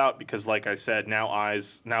more about because, like I said, now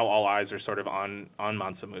all eyes are sort of on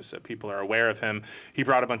Mansa Musa. People are aware of him. He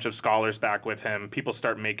brought a bunch of scholars back with him. People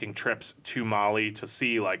start making trips to Mali to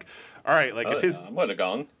see, like, all right, like if his I would have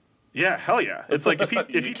gone. Yeah, hell yeah. It's like if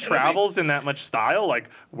he travels in that much style, like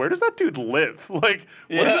where does that dude live? Like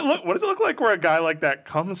what does it look like where a guy like that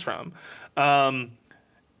comes from?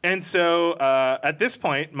 And so at this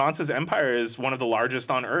point, Mansa's empire is one of the largest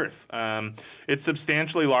on Earth. It's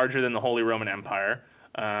substantially larger than the Holy Roman Empire.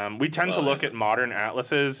 We tend to look at modern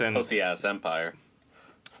atlases and... Pussy-ass empire.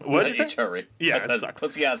 What did you say? Churi. Yeah, it sucks.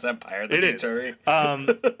 Pussy-ass empire. It is.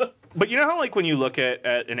 But you know how, like, when you look at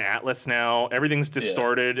an atlas now, everything's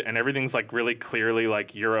distorted and everything's, like, really clearly,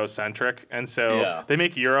 like, Eurocentric. And so they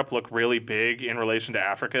make Europe look really big in relation to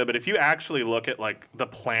Africa. But if you actually look at, like, the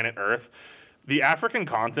planet Earth... The African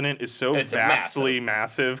continent is so vastly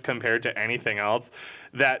massive compared to anything else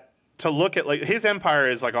that to look at like his empire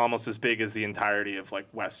is like almost as big as the entirety of like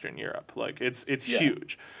Western Europe. Like it's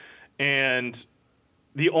huge. And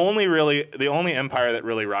the only empire that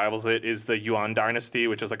really rivals it is the Yuan dynasty,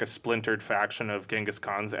 which is like a splintered faction of Genghis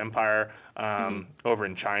Khan's empire over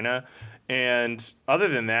in China. And other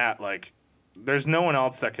than that, like there's no one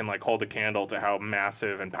else that can like hold a candle to how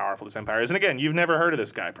massive and powerful this empire is. And again, you've never heard of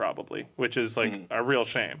this guy probably, which is like a real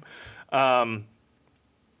shame.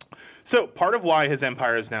 So part of why his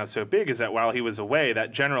empire is now so big is that while he was away,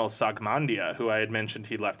 that general Sagmandia, who I had mentioned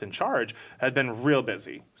he left in charge, had been real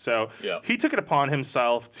busy. So he took it upon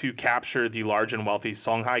himself to capture the large and wealthy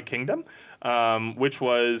Songhai Kingdom, which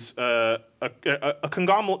was a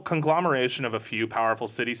conglomeration of a few powerful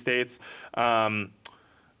city-states.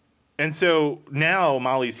 And so now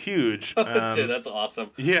Mali's huge. Dude, that's awesome.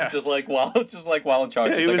 Yeah. Just like while in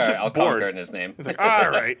charge, he he's was like, just I'll bored. conquer in his name. He's like, all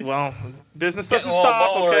right, well, business doesn't Getting a little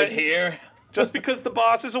stop, bored okay? here. Just because the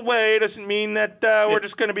boss is away doesn't mean that we're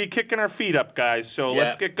just going to be kicking our feet up, guys. So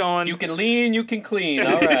let's get going. You can lean, you can clean.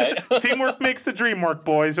 All right. Teamwork makes the dream work,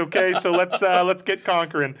 boys. Okay, so let's get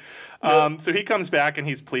conquering. So he comes back and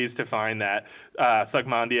he's pleased to find that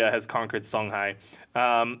Sagmandia has conquered Songhai.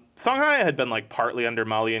 Songhai had been like partly under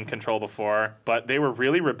Malian control before, but they were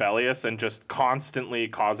really rebellious and just constantly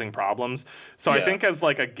causing problems. So I think as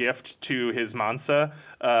like a gift to his Mansa,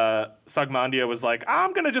 Sagmandia was like,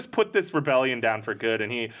 I'm gonna just put this rebellion down for good,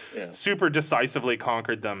 and he super decisively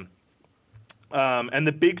conquered them. And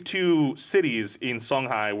the big two cities in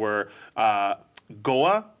Songhai were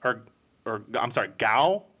Goa, or I'm sorry,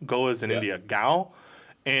 Gao. Goa is in India. Gao,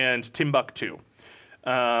 and Timbuktu.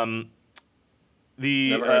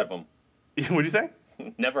 Never heard of him. What'd you say?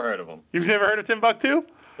 Never heard of him. You've never heard of Timbuktu?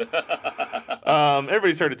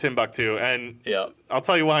 Everybody's heard of Timbuktu, and I'll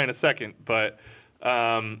tell you why in a second. But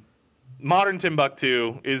modern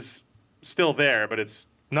Timbuktu is still there, but it's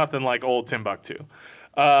nothing like old Timbuktu.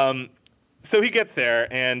 So he gets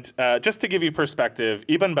there, and just to give you perspective,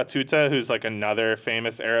 Ibn Battuta, who's like another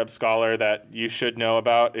famous Arab scholar that you should know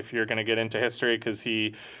about if you're going to get into history, because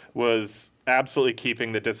he was absolutely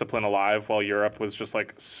keeping the discipline alive while Europe was just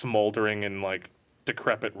like smoldering in like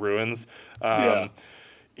decrepit ruins.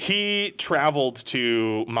 He traveled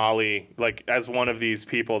to Mali like as one of these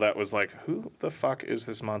people that was like, who the fuck is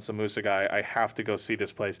this Mansa Musa guy? I have to go see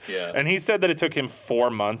this place. And he said that it took him 4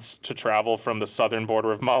 months to travel from the southern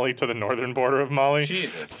border of Mali to the northern border of Mali.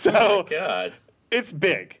 Jesus. So oh my God. It's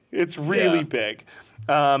big. It's really big.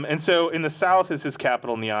 And so in the south is his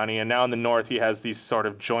capital, Niani, and now in the north he has these sort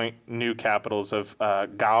of joint new capitals of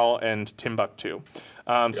Gao and Timbuktu.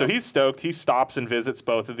 So he's stoked. He stops and visits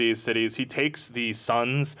both of these cities. He takes the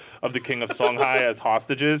sons of the king of Songhai as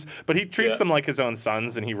hostages, but he treats them like his own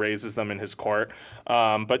sons, and he raises them in his court.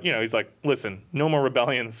 But, you know, he's like, listen, no more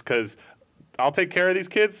rebellions because I'll take care of these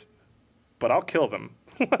kids. but I'll kill them.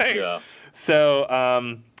 Like, Yeah. So,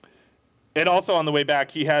 and also on the way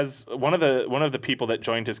back, he has one of the people that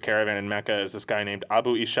joined his caravan in Mecca is this guy named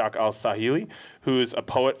Abu Ishaq al-Sahili, who's a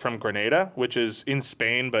poet from Granada, which is in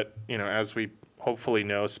Spain, but as we hopefully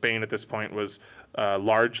know, Spain at this point was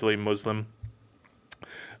largely Muslim.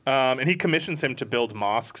 And he commissions him to build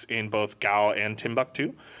mosques in both Gao and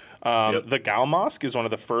Timbuktu. The Gao Mosque is one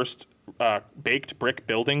of the first baked brick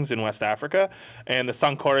buildings in West Africa, and the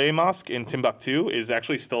Sankore Mosque in Timbuktu is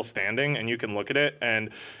actually still standing, and you can look at it, and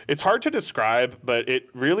it's hard to describe, but it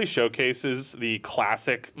really showcases the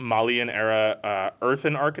classic Malian era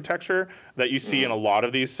earthen architecture that you see in a lot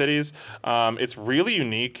of these cities. It's really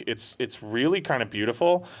unique. It's really kind of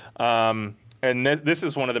beautiful. And this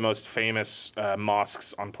is one of the most famous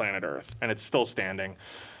mosques on planet Earth, and it's still standing.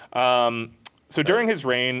 So during his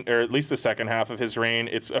reign, or at least the second half of his reign,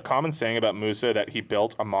 it's a common saying about Musa that he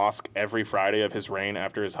built a mosque every Friday of his reign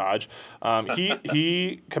after his Hajj.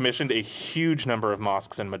 He commissioned a huge number of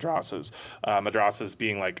mosques and madrasas, madrasas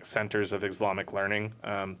being like centers of Islamic learning.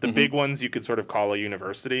 The big ones you could sort of call a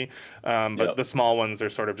university, but the small ones are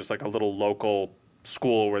sort of just like a little local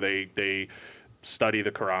school where they study the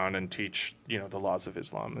Quran and teach, the laws of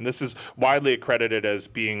Islam. And this is widely accredited as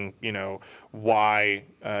being, why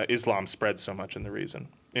Islam spread so much in the region.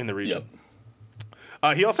 Yep.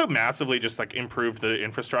 He also massively just improved the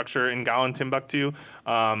infrastructure in Gao and Timbuktu.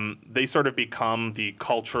 They sort of become the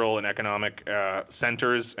cultural and economic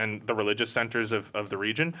centers and the religious centers of the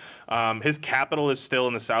region. His capital is still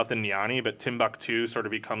in the south in Niani, but Timbuktu sort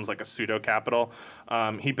of becomes like a pseudo capital.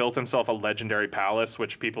 He built himself a legendary palace,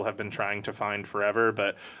 which people have been trying to find forever,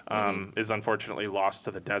 but is unfortunately lost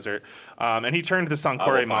to the desert. And he turned the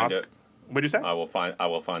Sankore Mosque. What'd you say? I will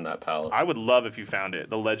find that palace. I would love if you found it.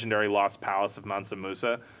 The legendary lost palace of Mansa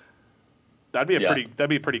Musa. That'd be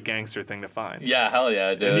a pretty gangster thing to find. Yeah, hell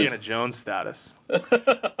yeah, dude. Indiana Jones status. And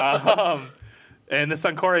the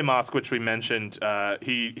Sankore Mosque, which we mentioned,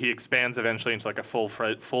 he expands eventually into like a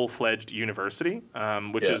full-fledged university,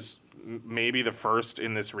 which is maybe the first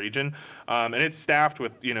in this region, and it's staffed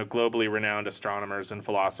with globally renowned astronomers and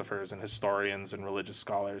philosophers and historians and religious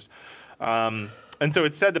scholars. And so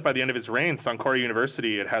it's said that by the end of his reign, Sankore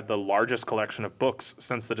University had the largest collection of books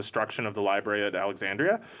since the destruction of the library at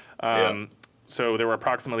Alexandria. So there were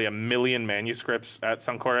approximately 1 million manuscripts at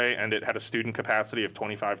Sankore, and it had a student capacity of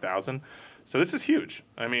 25,000. So this is huge.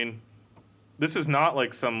 I mean, this is not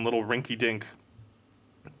like some little rinky-dink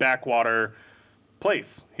backwater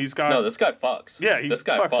place. This guy fucks. Yeah, this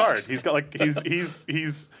guy fucks hard. He's got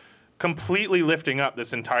he's completely lifting up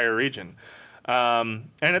this entire region.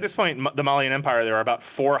 And at this point, the Malian Empire, there are about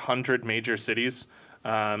 400 major cities,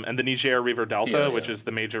 and the Niger River Delta, which is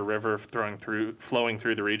the major river flowing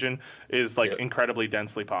through the region, is incredibly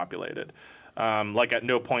densely populated, at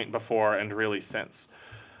no point before and really since.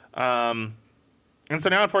 And so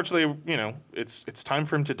now, unfortunately, it's time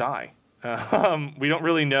for him to die. We don't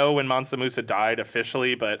really know when Mansa Musa died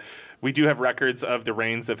officially, but we do have records of the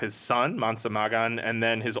reigns of his son, Mansa Magan, and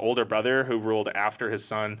then his older brother, who ruled after his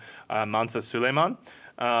son, Mansa Suleiman.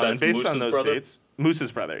 And based Musa's on those brother? dates,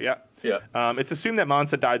 Musa's brother, yeah. Yeah. It's assumed that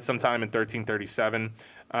Mansa died sometime in 1337.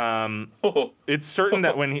 It's certain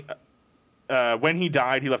that when he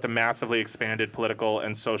died, he left a massively expanded political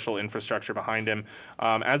and social infrastructure behind him.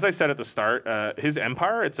 As I said at the start, his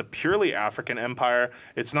empire, it's a purely African empire.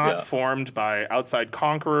 It's not formed by outside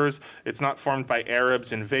conquerors. It's not formed by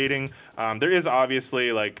Arabs invading. There is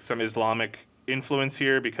obviously some Islamic influence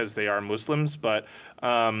here because they are Muslims, but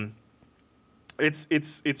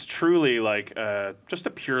it's truly just a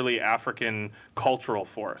purely African cultural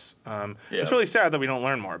force. It's really sad that we don't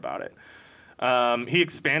learn more about it. He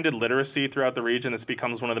expanded literacy throughout the region. This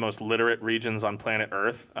becomes one of the most literate regions on planet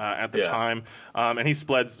Earth at the time. And he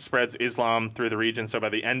spreads Islam through the region. So by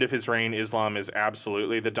the end of his reign, Islam is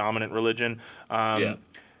absolutely the dominant religion. And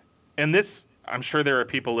this, I'm sure there are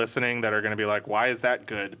people listening that are going to be like, why is that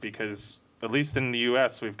good? Because at least in the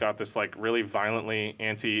U.S., we've got this really violently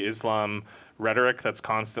anti-Islam rhetoric that's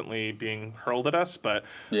constantly being hurled at us. But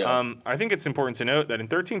I think it's important to note that in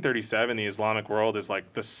 1337, the Islamic world is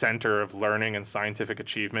the center of learning and scientific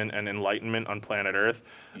achievement and enlightenment on planet Earth.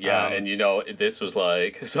 Yeah, and this was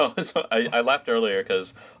so I laughed earlier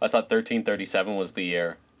because I thought 1337 was the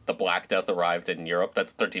year the Black Death arrived in Europe.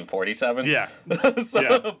 That's 1347. Yeah.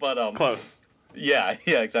 But close. Yeah,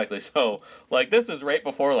 exactly. So, this is right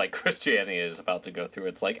before, Christianity is about to go through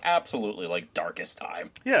its, absolutely, darkest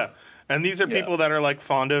time. Yeah, and these are people that are,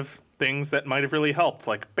 fond of things that might have really helped,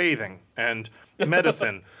 like bathing and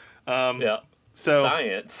medicine. So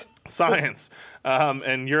Science.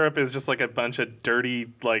 And Europe is just, a bunch of dirty,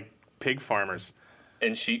 pig farmers.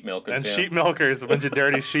 And sheep milkers. And yeah. sheep milkers, a bunch of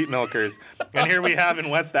dirty sheep milkers. And here we have in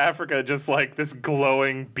West Africa just like this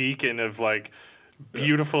glowing beacon of like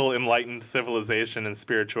beautiful, enlightened civilization and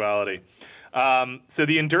spirituality. So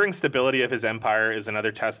the enduring stability of his empire is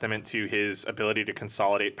another testament to his ability to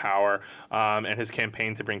consolidate power and his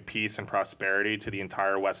campaign to bring peace and prosperity to the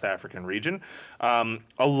entire West African region. A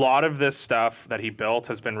lot of this stuff that he built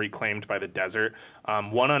has been reclaimed by the desert.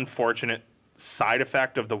 One unfortunate side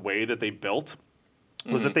effect of the way that they built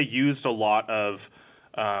was that they used a lot of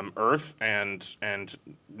earth and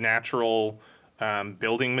natural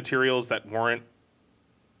building materials that weren't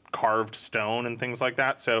carved stone and things like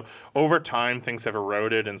that. So over time, things have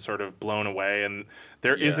eroded and sort of blown away, and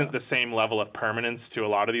there isn't the same level of permanence to a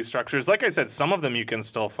lot of these structures. Like I said, some of them you can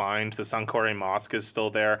still find. The Sankore Mosque is still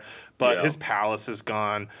there, but his palace is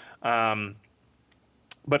gone.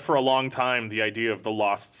 But for a long time, the idea of the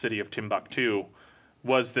lost city of Timbuktu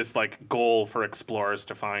was this like goal for explorers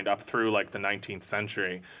to find up through like the 19th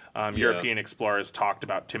century. European explorers talked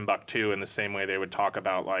about Timbuktu in the same way they would talk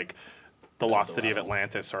about like the lost city of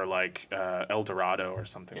Atlantis or like El Dorado or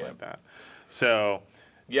something like that. So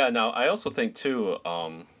yeah, now I also think too,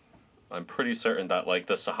 I'm pretty certain that like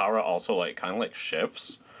the Sahara also like kind of like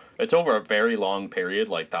shifts. It's over a very long period,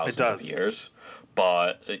 like thousands of years,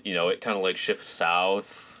 but you know it kind of like shifts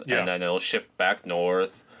south and then it'll shift back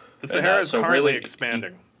north. The Sahara is currently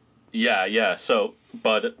expanding. Yeah. So,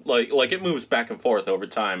 but like it moves back and forth over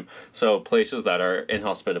time. So places that are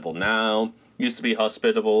inhospitable now used to be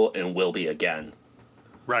hospitable and will be again.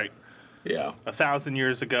 Right. Yeah. 1,000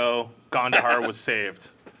 years ago, Gondahar was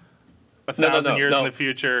saved. 1,000 years in the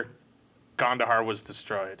future, Gondahar was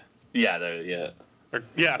destroyed. Yeah,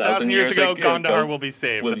 1,000 years ago, Gondahar will be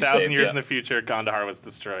saved. 1,000 years in the future, Gondahar was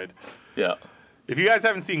destroyed. Yeah. If you guys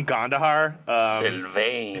haven't seen Gondahar,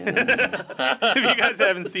 Sylvain. if you guys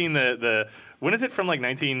haven't seen the when is it from like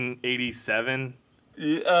 1987?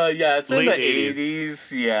 Yeah, it's late in the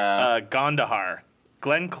 80s. Yeah. Gondahar.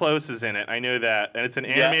 Glenn Close is in it. I know that, and it's an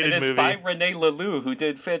animated and it's movie. by Rene Laloux, who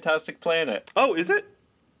did Fantastic Planet. Oh, is it?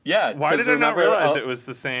 Yeah. Why did I not realize it was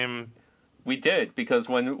the same? We did, because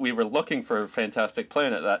when we were looking for Fantastic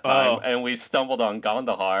Planet that time, and we stumbled on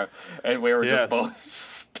Gondahar, and we were just both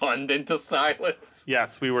stunned into silence.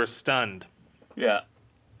 Yes, we were stunned. Yeah.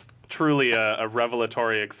 Truly a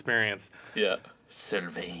revelatory experience. Yeah.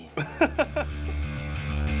 Sylvain.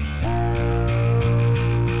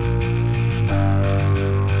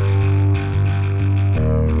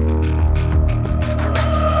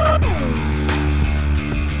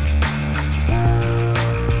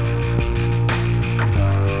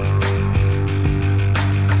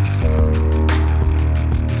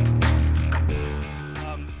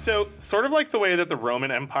 So, sort of like the way that the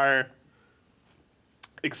Roman Empire...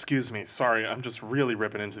 Excuse me, sorry, I'm just really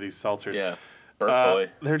ripping into these seltzers. Yeah, burp boy.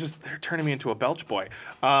 They're turning me into a belch boy.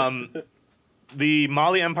 The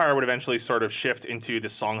Mali Empire would eventually sort of shift into the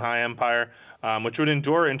Songhai Empire, which would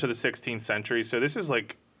endure into the 16th century. So this is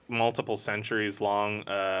like multiple centuries long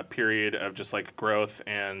period of just like growth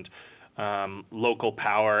and local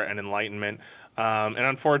power and enlightenment. And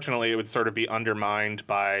unfortunately, it would sort of be undermined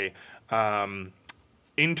by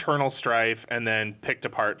internal strife and then picked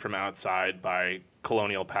apart from outside by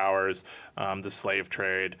colonial powers, the slave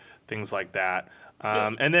trade, things like that.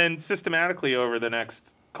 And then systematically over the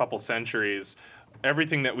next couple centuries,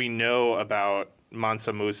 everything that we know about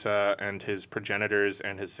Mansa Musa and his progenitors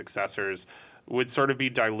and his successors would sort of be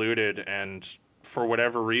diluted and, for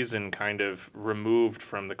whatever reason, kind of removed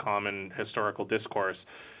from the common historical discourse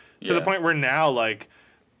to the point where now, like,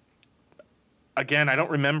 again, I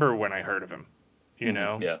don't remember when I heard of him, you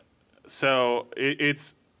know? Yeah. So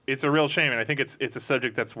it's a real shame, and I think it's a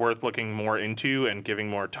subject that's worth looking more into and giving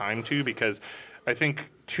more time to, because I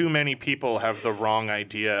think too many people have the wrong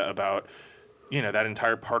idea about, you know, that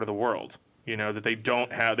entire part of the world. You know, that they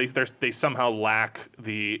don't have, they somehow lack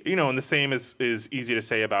the, you know, and the same is easy to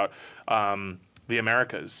say about the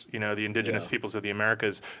Americas, you know, the indigenous peoples of the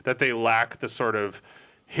Americas, that they lack the sort of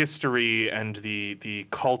history and the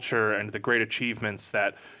culture and the great achievements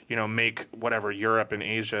that, you know, make whatever Europe and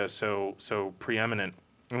Asia so preeminent.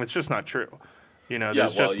 And it's just not true. You know,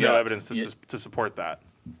 there's no evidence to support that.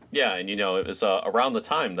 Yeah, and you know, it was around the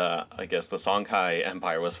time that I guess the Songhai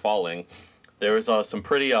Empire was falling. There was some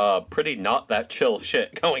pretty not that chill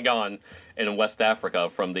shit going on in West Africa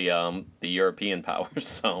from the European powers.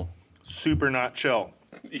 So super not chill.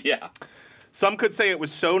 Yeah. Some could say it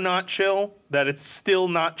was so not chill that it's still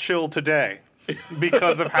not chill today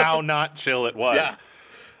because of how not chill it was.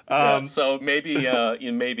 Yeah. So maybe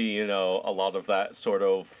you know a lot of that sort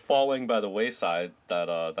of falling by the wayside,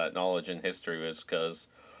 that that knowledge and history was because,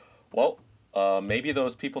 well, maybe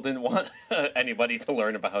those people didn't want anybody to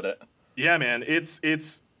learn about it. Yeah, man,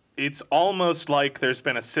 it's almost like there's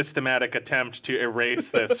been a systematic attempt to erase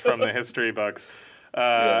this from the history books,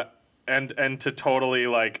 Yeah. and to totally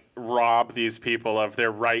like rob these people of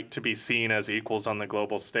their right to be seen as equals on the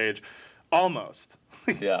global stage. Almost.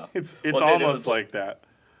 Yeah. It's Well, dude, it almost was like that.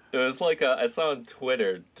 It was like I saw on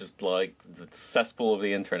Twitter, just like the cesspool of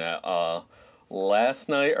the internet, last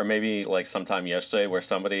night or maybe like sometime yesterday, where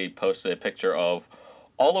somebody posted a picture of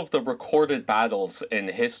all of the recorded battles in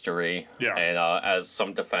history, Yeah. and as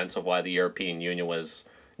some defense of why the European Union was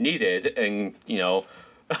needed, and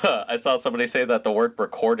I saw somebody say that the word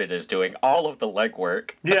recorded is doing all of the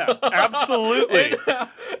legwork. Yeah, absolutely.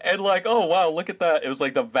 And like, oh wow, look at that. It was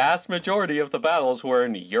like the vast majority of the battles were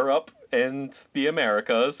in Europe and the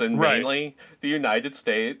Americas, and Right. mainly the United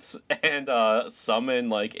States, and some in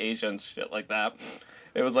like Asia and shit like that.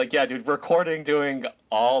 It was like, yeah, dude, recording doing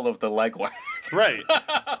all of the legwork. Right.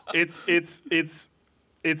 It's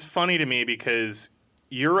funny to me because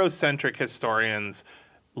Eurocentric historians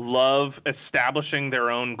love establishing their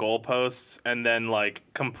own goalposts and then like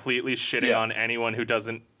completely shitting Yeah. on anyone who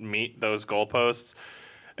doesn't meet those goalposts.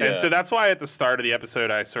 And Yeah. so that's why at the start of the episode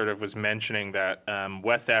I sort of was mentioning that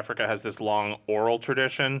West Africa has this long oral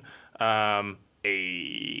tradition. But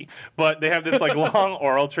they have this like long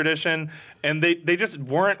oral tradition, and they just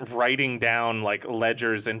weren't writing down like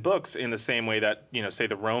ledgers and books in the same way that say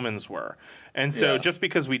the Romans were. And so Yeah. just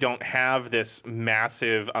because we don't have this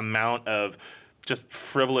massive amount of just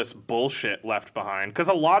frivolous bullshit left behind, because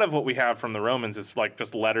a lot of what we have from the Romans is like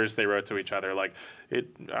just letters they wrote to each other, like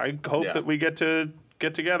I hope Yeah. that we get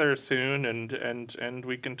together soon and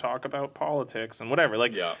we can talk about politics and whatever,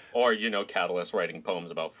 like Yeah, or Catalyst writing poems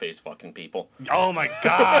about face fucking people. oh my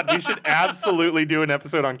god, we should absolutely do an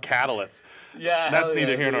episode on Catalyst. Yeah, That's hell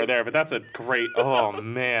neither yeah, here nor dude. there, but that's a great oh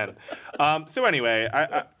man. So anyway,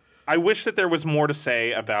 I wish that there was more to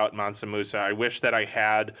say about Mansa Musa. I wish that I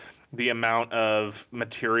had the amount of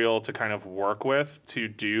material to kind of work with to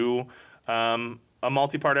do a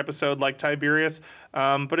multi-part episode like Tiberius,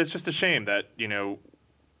 but it's just a shame that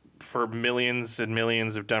for millions and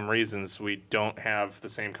millions of dumb reasons, we don't have the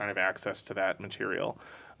same kind of access to that material.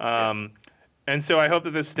 And so I hope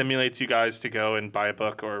that this stimulates you guys to go and buy a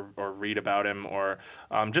book or read about him, or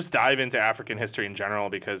just dive into African history in general,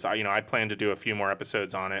 because I plan to do a few more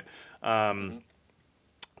episodes on it.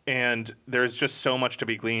 And there's just so much to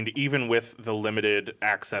be gleaned, even with the limited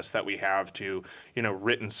access that we have to,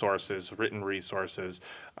 written sources, written resources.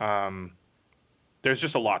 There's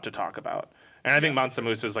just a lot to talk about. And I think Mansa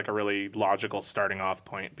Musa is like a really logical starting off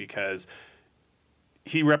point, because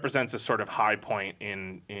he represents a sort of high point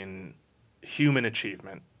in human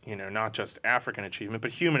achievement, not just African achievement, but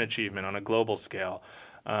human achievement on a global scale,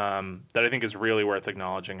 that I think is really worth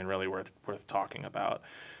acknowledging and really worth talking about.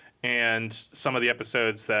 And some of the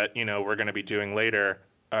episodes that, we're going to be doing later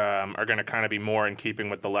are going to kind of be more in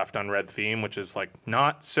keeping with the Left Unread theme, which is like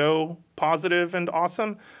not so positive and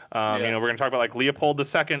awesome. We're going to talk about like Leopold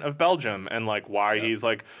II of Belgium and like why he's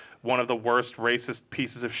like one of the worst racist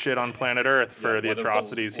pieces of shit on planet Earth for the one of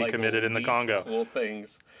atrocities he committed in the least Congo. Cool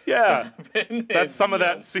things. Yeah, in, that's some of you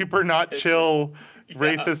that know, super not chill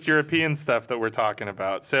racist European stuff that we're talking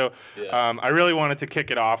about. So I really wanted to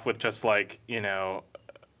kick it off with just like,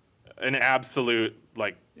 an absolute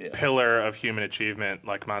like pillar of human achievement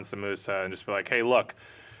like Mansa Musa, and just be like, hey, look,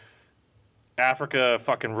 Africa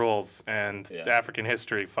fucking rules, and African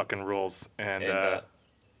history fucking rules, and I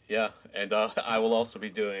will also be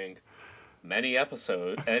doing many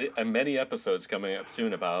episodes coming up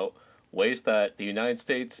soon about ways that the United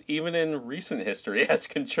States, even in recent history, has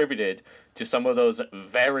contributed to some of those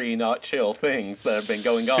very not chill things that have been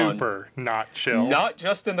going on. Super not chill. Not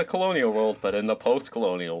just in the colonial world, but in the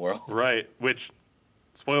post-colonial world. Right, which,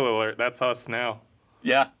 spoiler alert, that's us now.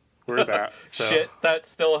 Yeah. We're that. So. Shit that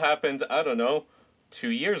still happened, I don't know, 2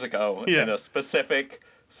 years ago in a specific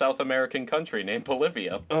South American country named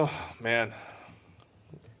Bolivia. Oh, man.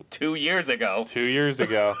 2 years ago. 2 years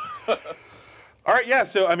ago. All right, yeah,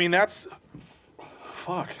 so, I mean, that's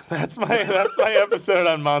my episode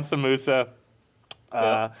on Mansa Musa.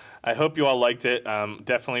 I hope you all liked it.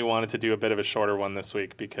 Definitely wanted to do a bit of a shorter one this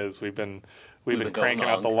week because we've been cranking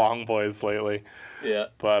out the long boys lately. Yeah.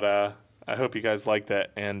 But I hope you guys liked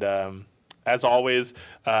it. And as always,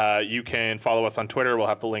 you can follow us on Twitter. We'll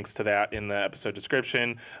have the links to that in the episode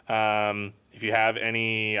description. If you have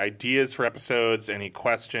any ideas for episodes, any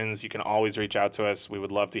questions, you can always reach out to us. We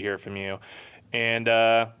would love to hear from you. And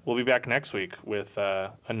we'll be back next week with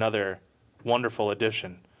another wonderful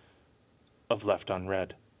edition of Left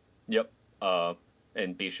Unread. Yep.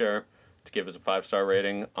 And be sure to give us a 5-star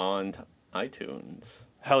rating on iTunes.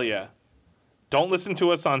 Hell yeah. Don't listen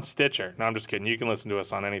to us on Stitcher. No, I'm just kidding. You can listen to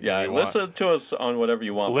us on anything Yeah, you want. listen to us on whatever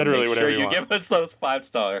you want. Literally make whatever sure you you want. give us those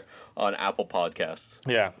 5-star on Apple Podcasts.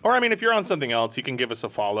 Yeah. Or, I mean, if you're on something else, you can give us a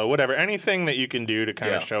follow, whatever. Anything that you can do to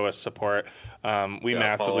kind of Yeah. show us support. We Follow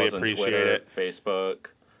massively us on appreciate Twitter, it.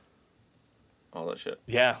 Facebook, all that shit.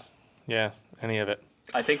 Yeah. Yeah. Any of it.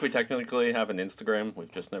 I think we technically have an Instagram.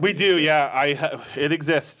 We've just never. We used do, it. yeah. It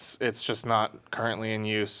exists. It's just not currently in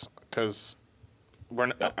use because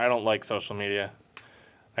I don't like social media.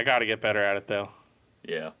 I got to get better at it, though.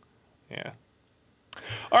 Yeah. Yeah.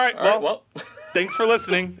 All right. All right. Well. Thanks for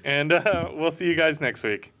listening, and we'll see you guys next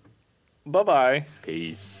week. Bye-bye.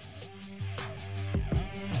 Peace.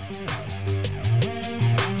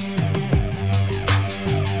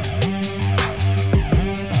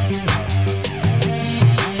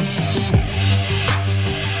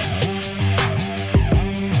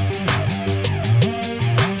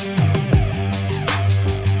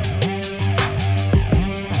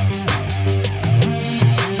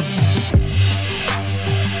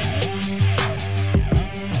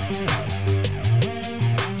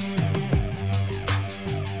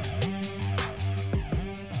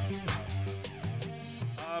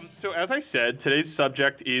 So as I said, today's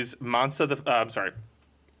subject is Mansa the... I'm sorry.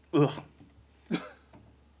 Ugh.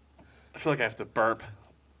 I feel like I have to burp.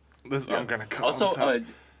 I'm going to cut Also, this out.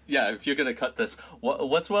 yeah, if you're gonna cut this,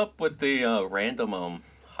 what's up with the random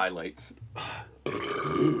highlights?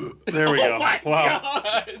 There we go. My Wow.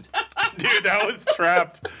 God. Dude, that was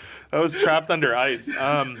trapped. That was trapped under ice.